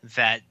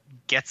that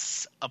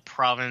gets a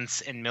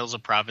province and mills a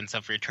province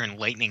every turn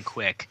lightning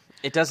quick.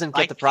 It doesn't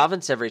get the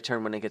province every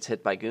turn when it gets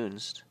hit by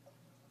goons.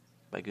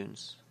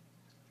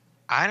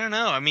 I don't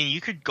know. I mean,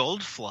 you could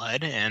gold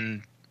flood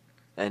and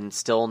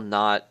still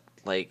not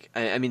like.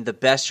 I mean, the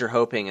best you're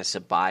hoping is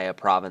to buy a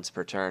province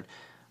per turn.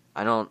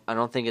 I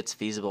don't think it's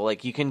feasible.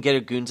 Like you can get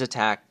a goons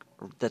attack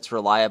that's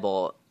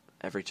reliable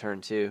every turn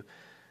too.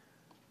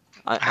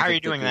 How are you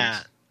doing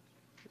that?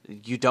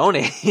 You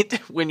donate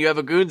when you have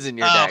a goons in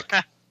your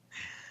deck.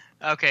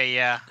 Okay,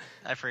 yeah.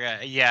 I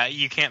forgot. Yeah,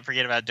 you can't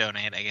forget about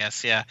donate, I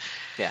guess. Yeah.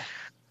 Yeah.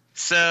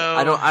 So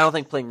I don't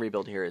think playing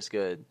rebuild here is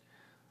good.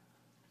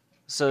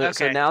 So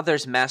now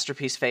there's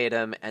Masterpiece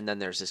Fatum, and then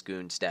there's this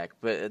Goons deck.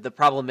 But the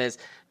problem is,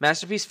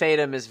 Masterpiece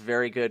Fatum is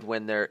very good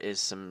when there is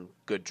some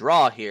good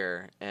draw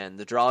here, and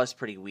the draw is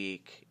pretty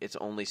weak. It's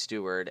only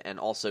Steward, and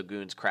also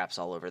Goons craps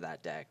all over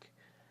that deck.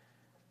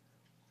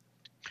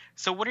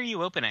 So what are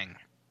you opening?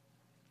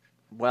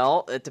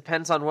 Well, it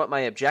depends on what my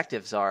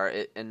objectives are,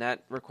 and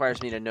that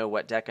requires me to know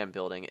what deck I'm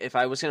building. If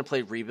I was going to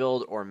play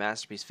Rebuild or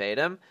Masterpiece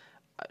Fatum,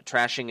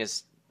 trashing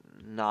is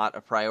not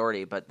a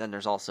priority, but then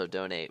there's also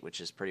Donate, which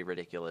is pretty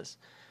ridiculous.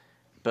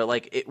 But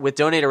with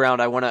Donate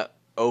around, I want to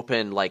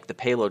open the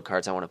payload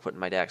cards I want to put in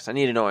my deck. So I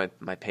need to know what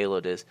my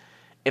payload is.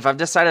 If I've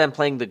decided I'm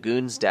playing the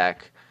Goons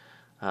deck,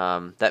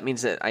 that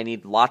means that I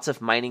need lots of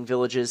mining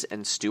villages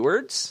and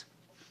stewards.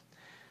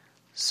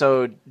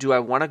 So do I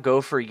want to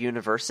go for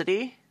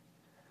University?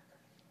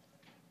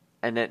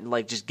 And then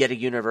just get a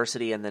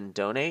University and then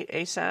Donate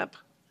ASAP?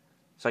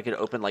 So I could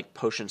open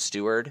Potion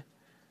Steward.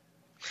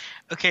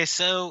 Okay,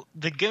 so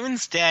the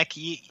Goons deck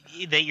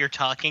that you're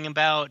talking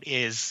about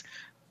is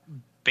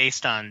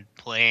based on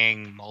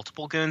playing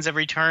multiple Goons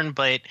every turn,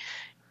 but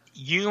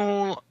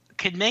you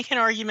could make an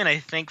argument, I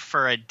think,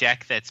 for a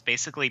deck that's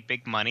basically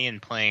big money and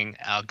playing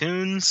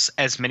Goons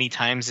as many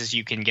times as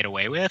you can get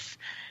away with.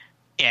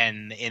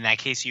 And in that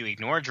case, you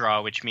ignore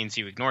draw, which means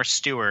you ignore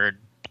Steward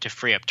to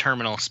free up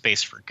terminal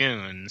space for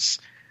Goons.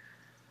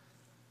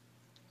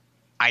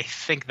 I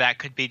think that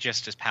could be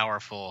just as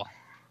powerful.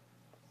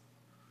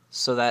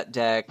 So that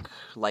deck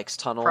likes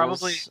tunnels,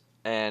 Probably,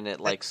 and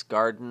it likes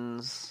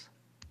gardens.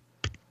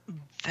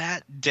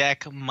 That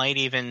deck might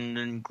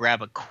even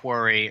grab a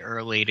quarry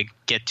early to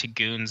get to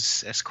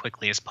Goons as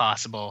quickly as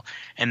possible,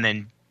 and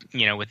then,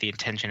 with the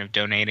intention of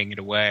donating it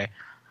away.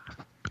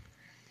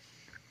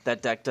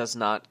 That deck does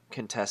not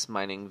contest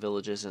mining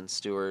villages and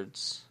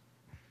stewards.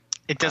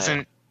 It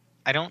doesn't.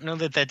 I don't know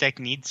that deck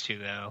needs to,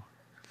 though.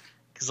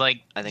 Because,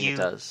 I think it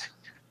does.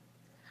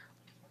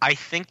 I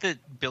think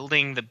that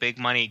building the big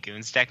money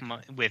Goons deck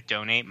with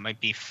Donate might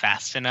be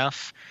fast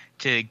enough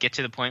to get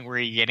to the point where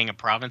you're getting a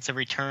province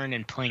every turn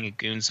and playing a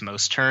Goons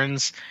most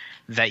turns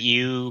that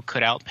you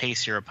could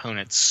outpace your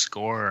opponent's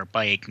score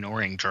by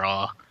ignoring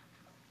draw.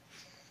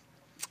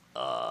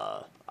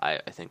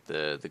 I think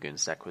the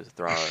Goons deck with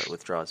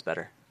draw is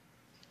better.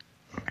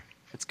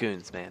 It's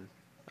Goons, man.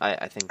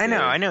 I think.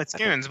 I know it's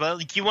Goons,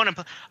 but you want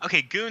to.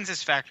 Okay, Goons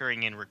is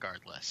factoring in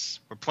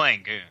regardless. We're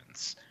playing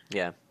Goons.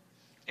 Yeah.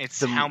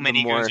 It's how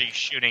many Goons are you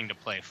shooting to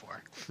play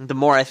for? The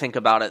more I think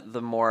about it,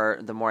 the more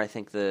I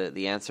think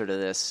the answer to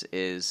this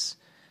is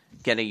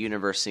get a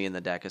University in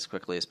the deck as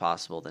quickly as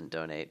possible, then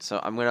Donate. So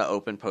I'm going to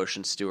open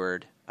Potion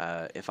Steward.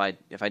 If I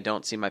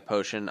don't see my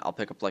potion, I'll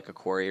pick up a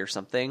quarry or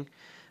something,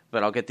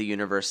 but I'll get the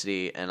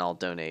University and I'll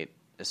Donate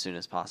as soon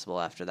as possible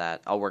after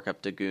that. I'll work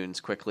up to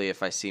Goons quickly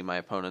if I see my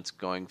opponents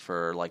going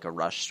for a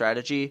rush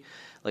strategy,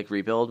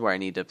 Rebuild, where I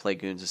need to play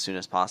Goons as soon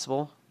as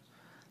possible.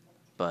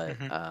 But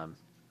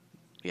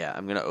yeah,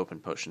 I'm going to open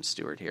Potion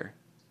Steward here.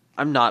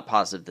 I'm not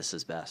positive this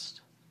is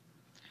best.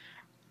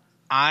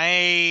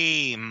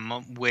 I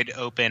would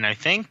open, I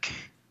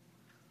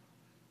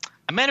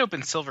might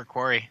open Silver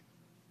Quarry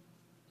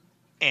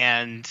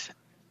and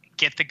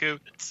get the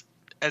Goons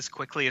as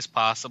quickly as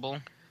possible.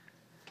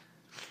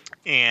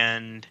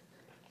 And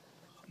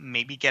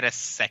maybe get a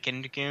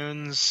second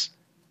Goons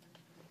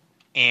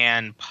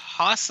and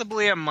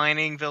possibly a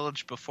mining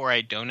village before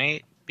I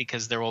Donate,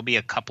 because there will be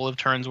a couple of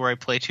turns where I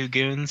play 2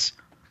 Goons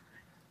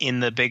in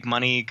the big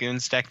money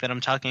Goons deck that I'm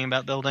talking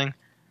about building.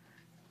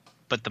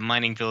 But the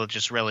mining village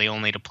is really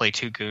only to play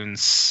 2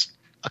 Goons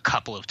a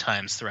couple of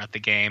times throughout the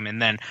game.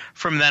 And then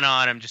from then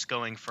on, I'm just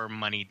going for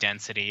money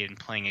density and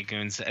playing a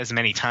Goons as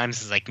many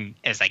times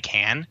as I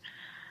can.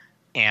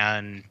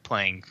 And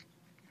playing,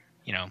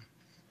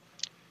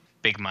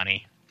 big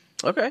money.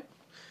 Okay.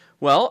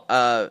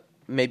 Well,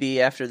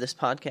 maybe after this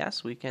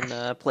podcast, we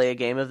can play a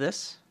game of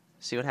this,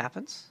 see what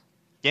happens.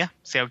 Yeah,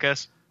 see how it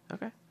goes.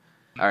 Okay.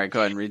 All right,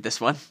 go ahead and read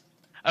this one.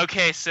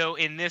 Okay, so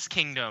in this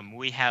kingdom,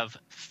 we have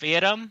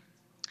Fatum,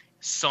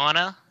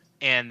 Sauna,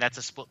 and that's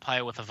a split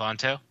pile with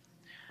Avanto,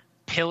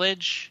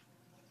 Pillage,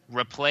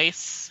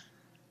 Replace,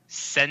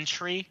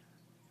 Sentry,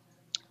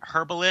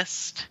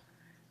 Herbalist,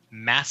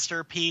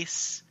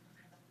 Masterpiece,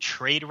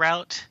 Trade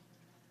Route,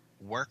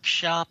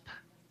 Workshop,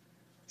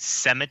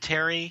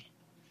 Cemetery,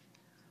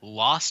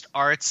 Lost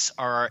Arts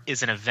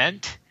is an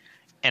event,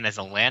 and as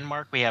a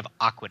landmark, we have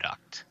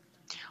Aqueduct.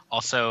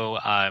 Also,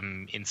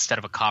 instead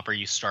of a copper,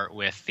 you start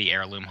with the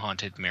Heirloom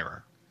Haunted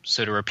Mirror.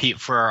 So to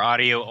repeat for our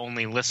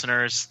audio-only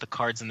listeners, the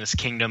cards in this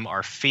kingdom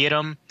are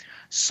Fatum,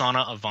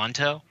 Sauna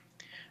Avanto,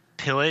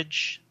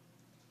 Pillage,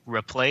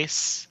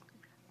 Replace,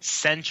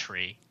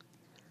 Sentry,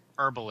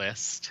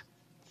 Herbalist,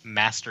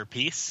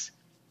 Masterpiece,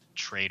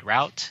 Trade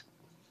Route,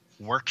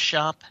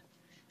 Workshop,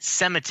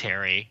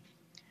 Cemetery.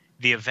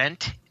 The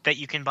event that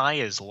you can buy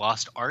is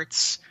Lost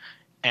Arts,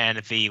 and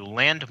the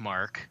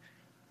landmark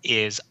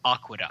is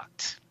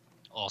Aqueduct.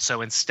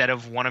 Also, instead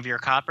of one of your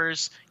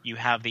coppers, you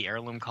have the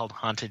heirloom called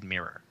Haunted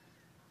Mirror.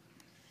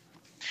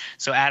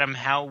 So, Adam,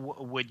 how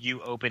would you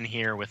open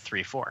here with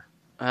 3-4?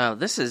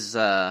 This is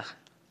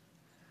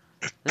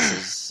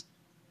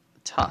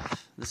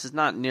tough. This is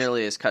not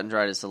nearly as cut and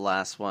dried as the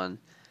last one.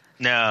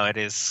 No, it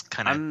is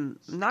kind of. I'm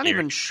not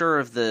even sure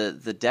of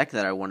the deck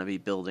that I want to be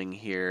building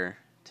here,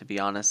 to be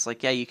honest.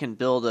 Like, yeah, you can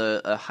build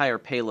a higher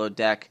payload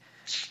deck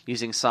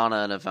using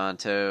Sana and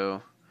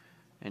Avanto,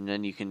 and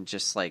then you can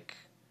just, like,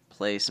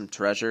 play some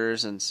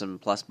treasures and some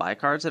plus buy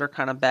cards that are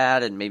kind of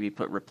bad and maybe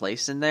put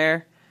replace in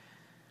there.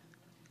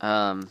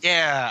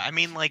 Yeah, I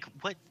mean, like,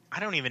 what? I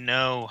don't even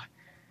know.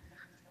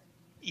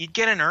 You'd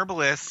get an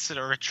Herbalist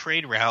or a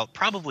Trade Route.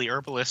 Probably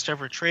Herbalist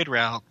over Trade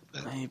Route.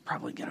 You'd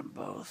probably get them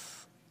both.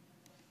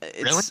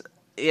 Really?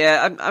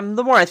 Yeah, I'm.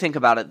 The more I think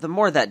about it, the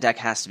more that deck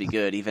has to be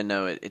good, even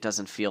though it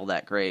doesn't feel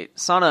that great.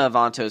 Sana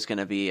Avanto is going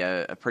to be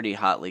a pretty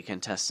hotly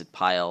contested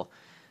pile.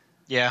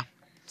 Yeah.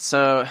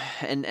 So,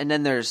 and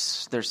then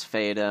there's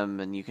Fatum,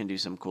 and you can do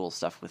some cool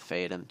stuff with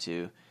Fatum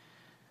too.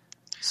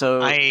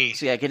 So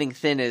yeah, getting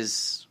thin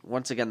is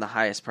once again the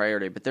highest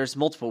priority, but there's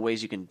multiple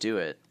ways you can do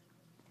it.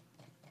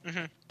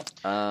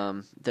 Mm-hmm.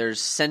 There's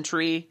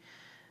Sentry.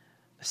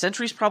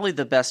 Sentry's probably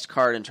the best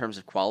card in terms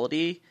of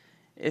quality.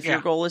 If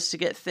your goal is to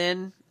get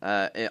thin,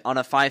 on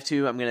a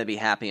 5/2, I'm going to be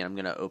happy and I'm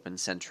going to open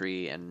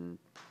Sentry and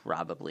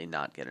probably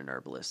not get an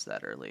Herbalist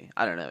that early.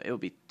 I don't know. It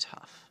would be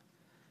tough.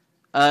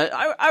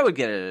 I would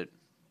get it.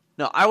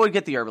 No, I would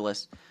get the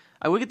Herbalist.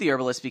 I would get the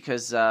Herbalist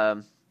because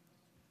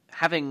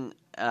having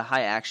a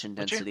high action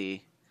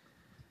density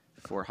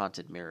for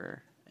Haunted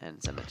Mirror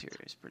and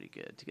Cemetery is pretty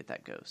good to get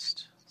that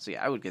Ghost. So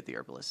yeah, I would get the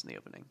Herbalist in the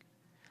opening.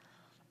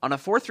 On a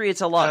 4/3,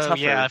 it's a lot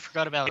tougher. Yeah, I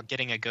forgot about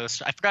getting a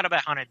Ghost. I forgot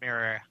about Haunted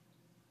Mirror.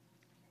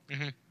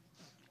 Mm-hmm.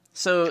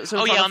 So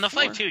yeah, on the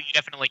 5/2, you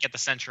definitely get the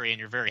Sentry, and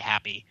you're very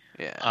happy.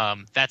 Yeah.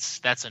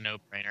 That's a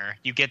no-brainer.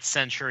 You get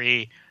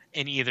Sentry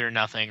in either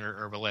Nothing or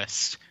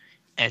Herbalist,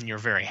 and you're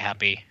very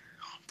happy.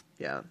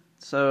 Yeah.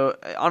 So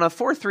on a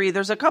 4/3,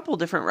 there's a couple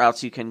different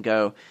routes you can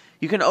go.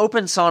 You can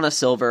open Sana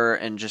Silver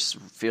and just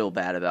feel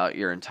bad about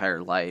your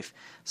entire life.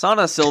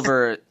 Sana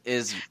Silver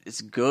is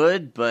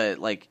good, but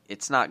like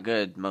it's not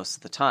good most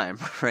of the time,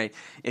 right?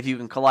 If you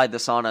can collide the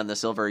Sana and the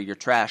Silver, you're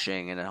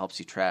trashing, and it helps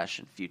you trash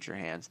in future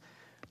hands.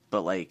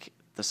 But like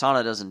the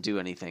Sana doesn't do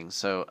anything,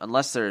 so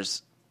unless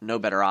there's no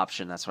better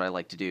option, that's what I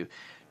like to do.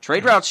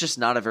 Trade Route's just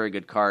not a very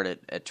good card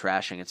at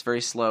trashing. It's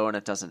very slow, and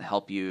it doesn't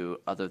help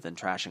you other than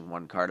trashing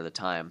one card at a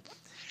time.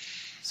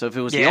 So if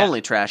it was the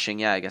only trashing,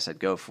 yeah, I guess I'd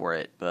go for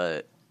it,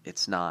 but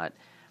it's not.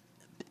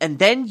 And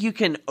then you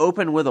can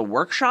open with a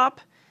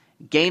Workshop,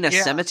 gain a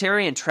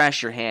Cemetery, and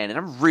trash your hand, and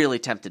I'm really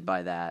tempted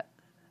by that.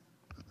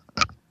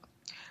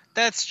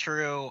 That's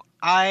true.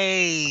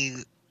 I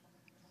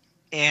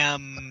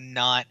am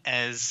not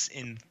as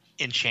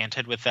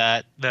enchanted with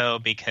that, though,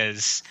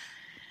 because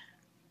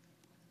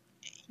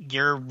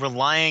you're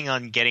relying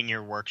on getting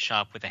your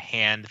Workshop with a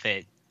hand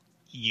that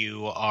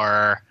you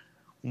are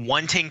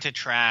wanting to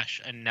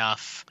trash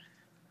enough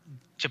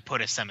to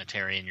put a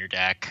Cemetery in your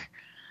deck.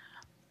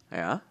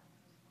 Yeah.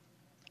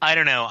 I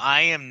don't know.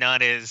 I am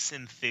not as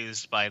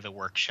enthused by the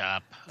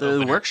Workshop.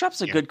 The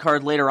Workshop's a good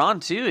card later on,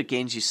 too. It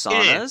gains you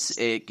Sanas.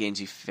 It gains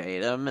you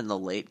Fatum in the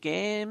late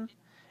game.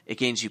 It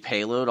gains you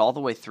Payload all the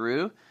way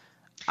through.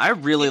 I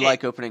really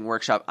like opening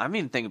Workshop. I'm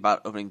even thinking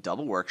about opening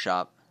double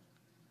Workshop.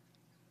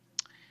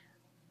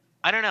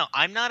 I don't know.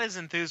 I'm not as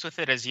enthused with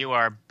it as you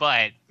are,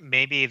 but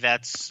maybe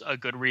that's a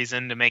good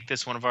reason to make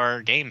this one of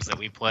our games that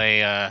we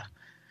play a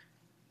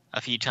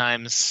few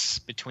times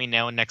between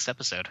now and next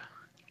episode.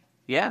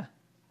 Yeah.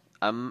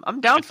 I'm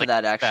down for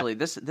that, actually.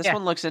 This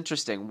one looks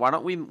interesting. Why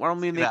don't we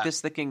make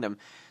this the Kingdom?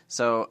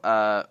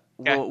 So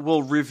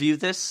we'll review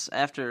this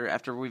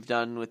after we've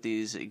done with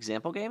these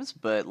example games,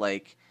 but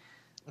like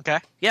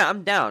yeah,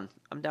 I'm down.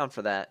 I'm down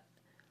for that.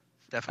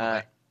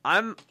 Definitely.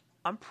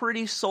 I'm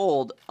pretty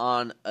sold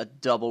on a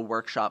double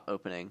Workshop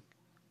opening.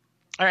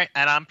 All right,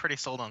 and I'm pretty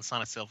sold on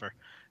Sana Silver.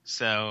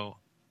 So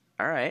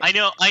all right. I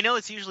know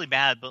it's usually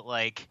bad, but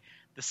like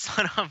the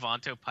Sana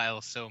Avanto pile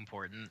is so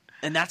important.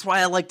 And that's why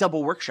I like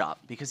double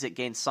Workshop, because it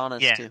gains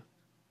Sanas too.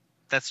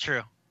 That's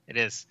true. It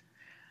is.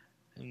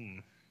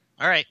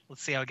 All right,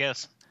 let's see how it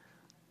goes.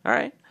 All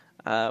right.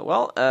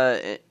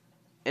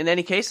 In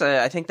any case,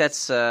 I think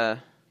that's a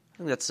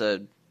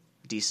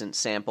decent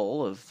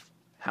sample of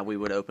how we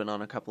would open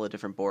on a couple of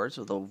different boards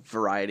with a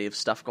variety of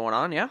stuff going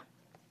on, yeah?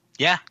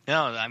 Yeah,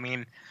 no, I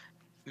mean,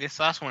 this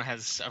last one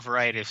has a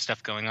variety of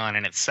stuff going on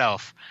in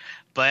itself.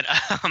 But,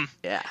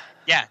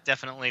 yeah,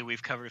 definitely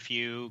we've covered a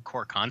few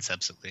core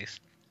concepts at least.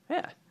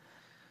 Yeah.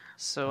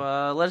 So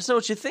let us know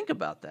what you think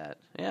about that.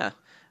 Yeah.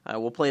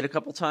 We'll play it a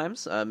couple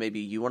times.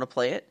 Maybe you want to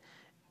play it.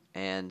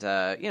 And,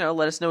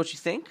 let us know what you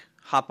think.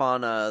 Hop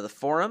on the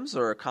forums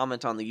or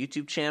comment on the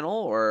YouTube channel,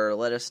 or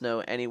let us know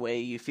any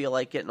way you feel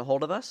like getting a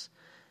hold of us.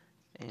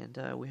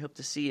 And we hope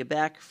to see you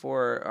back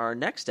for our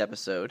next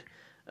episode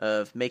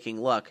of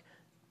Making Luck,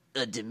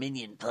 a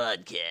Dominion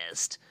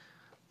podcast.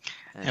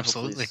 And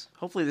absolutely.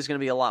 Hopefully there's going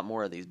to be a lot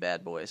more of these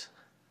bad boys.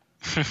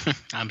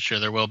 I'm sure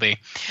there will be.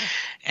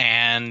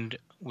 And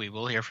we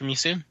will hear from you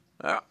soon.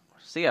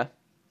 See ya.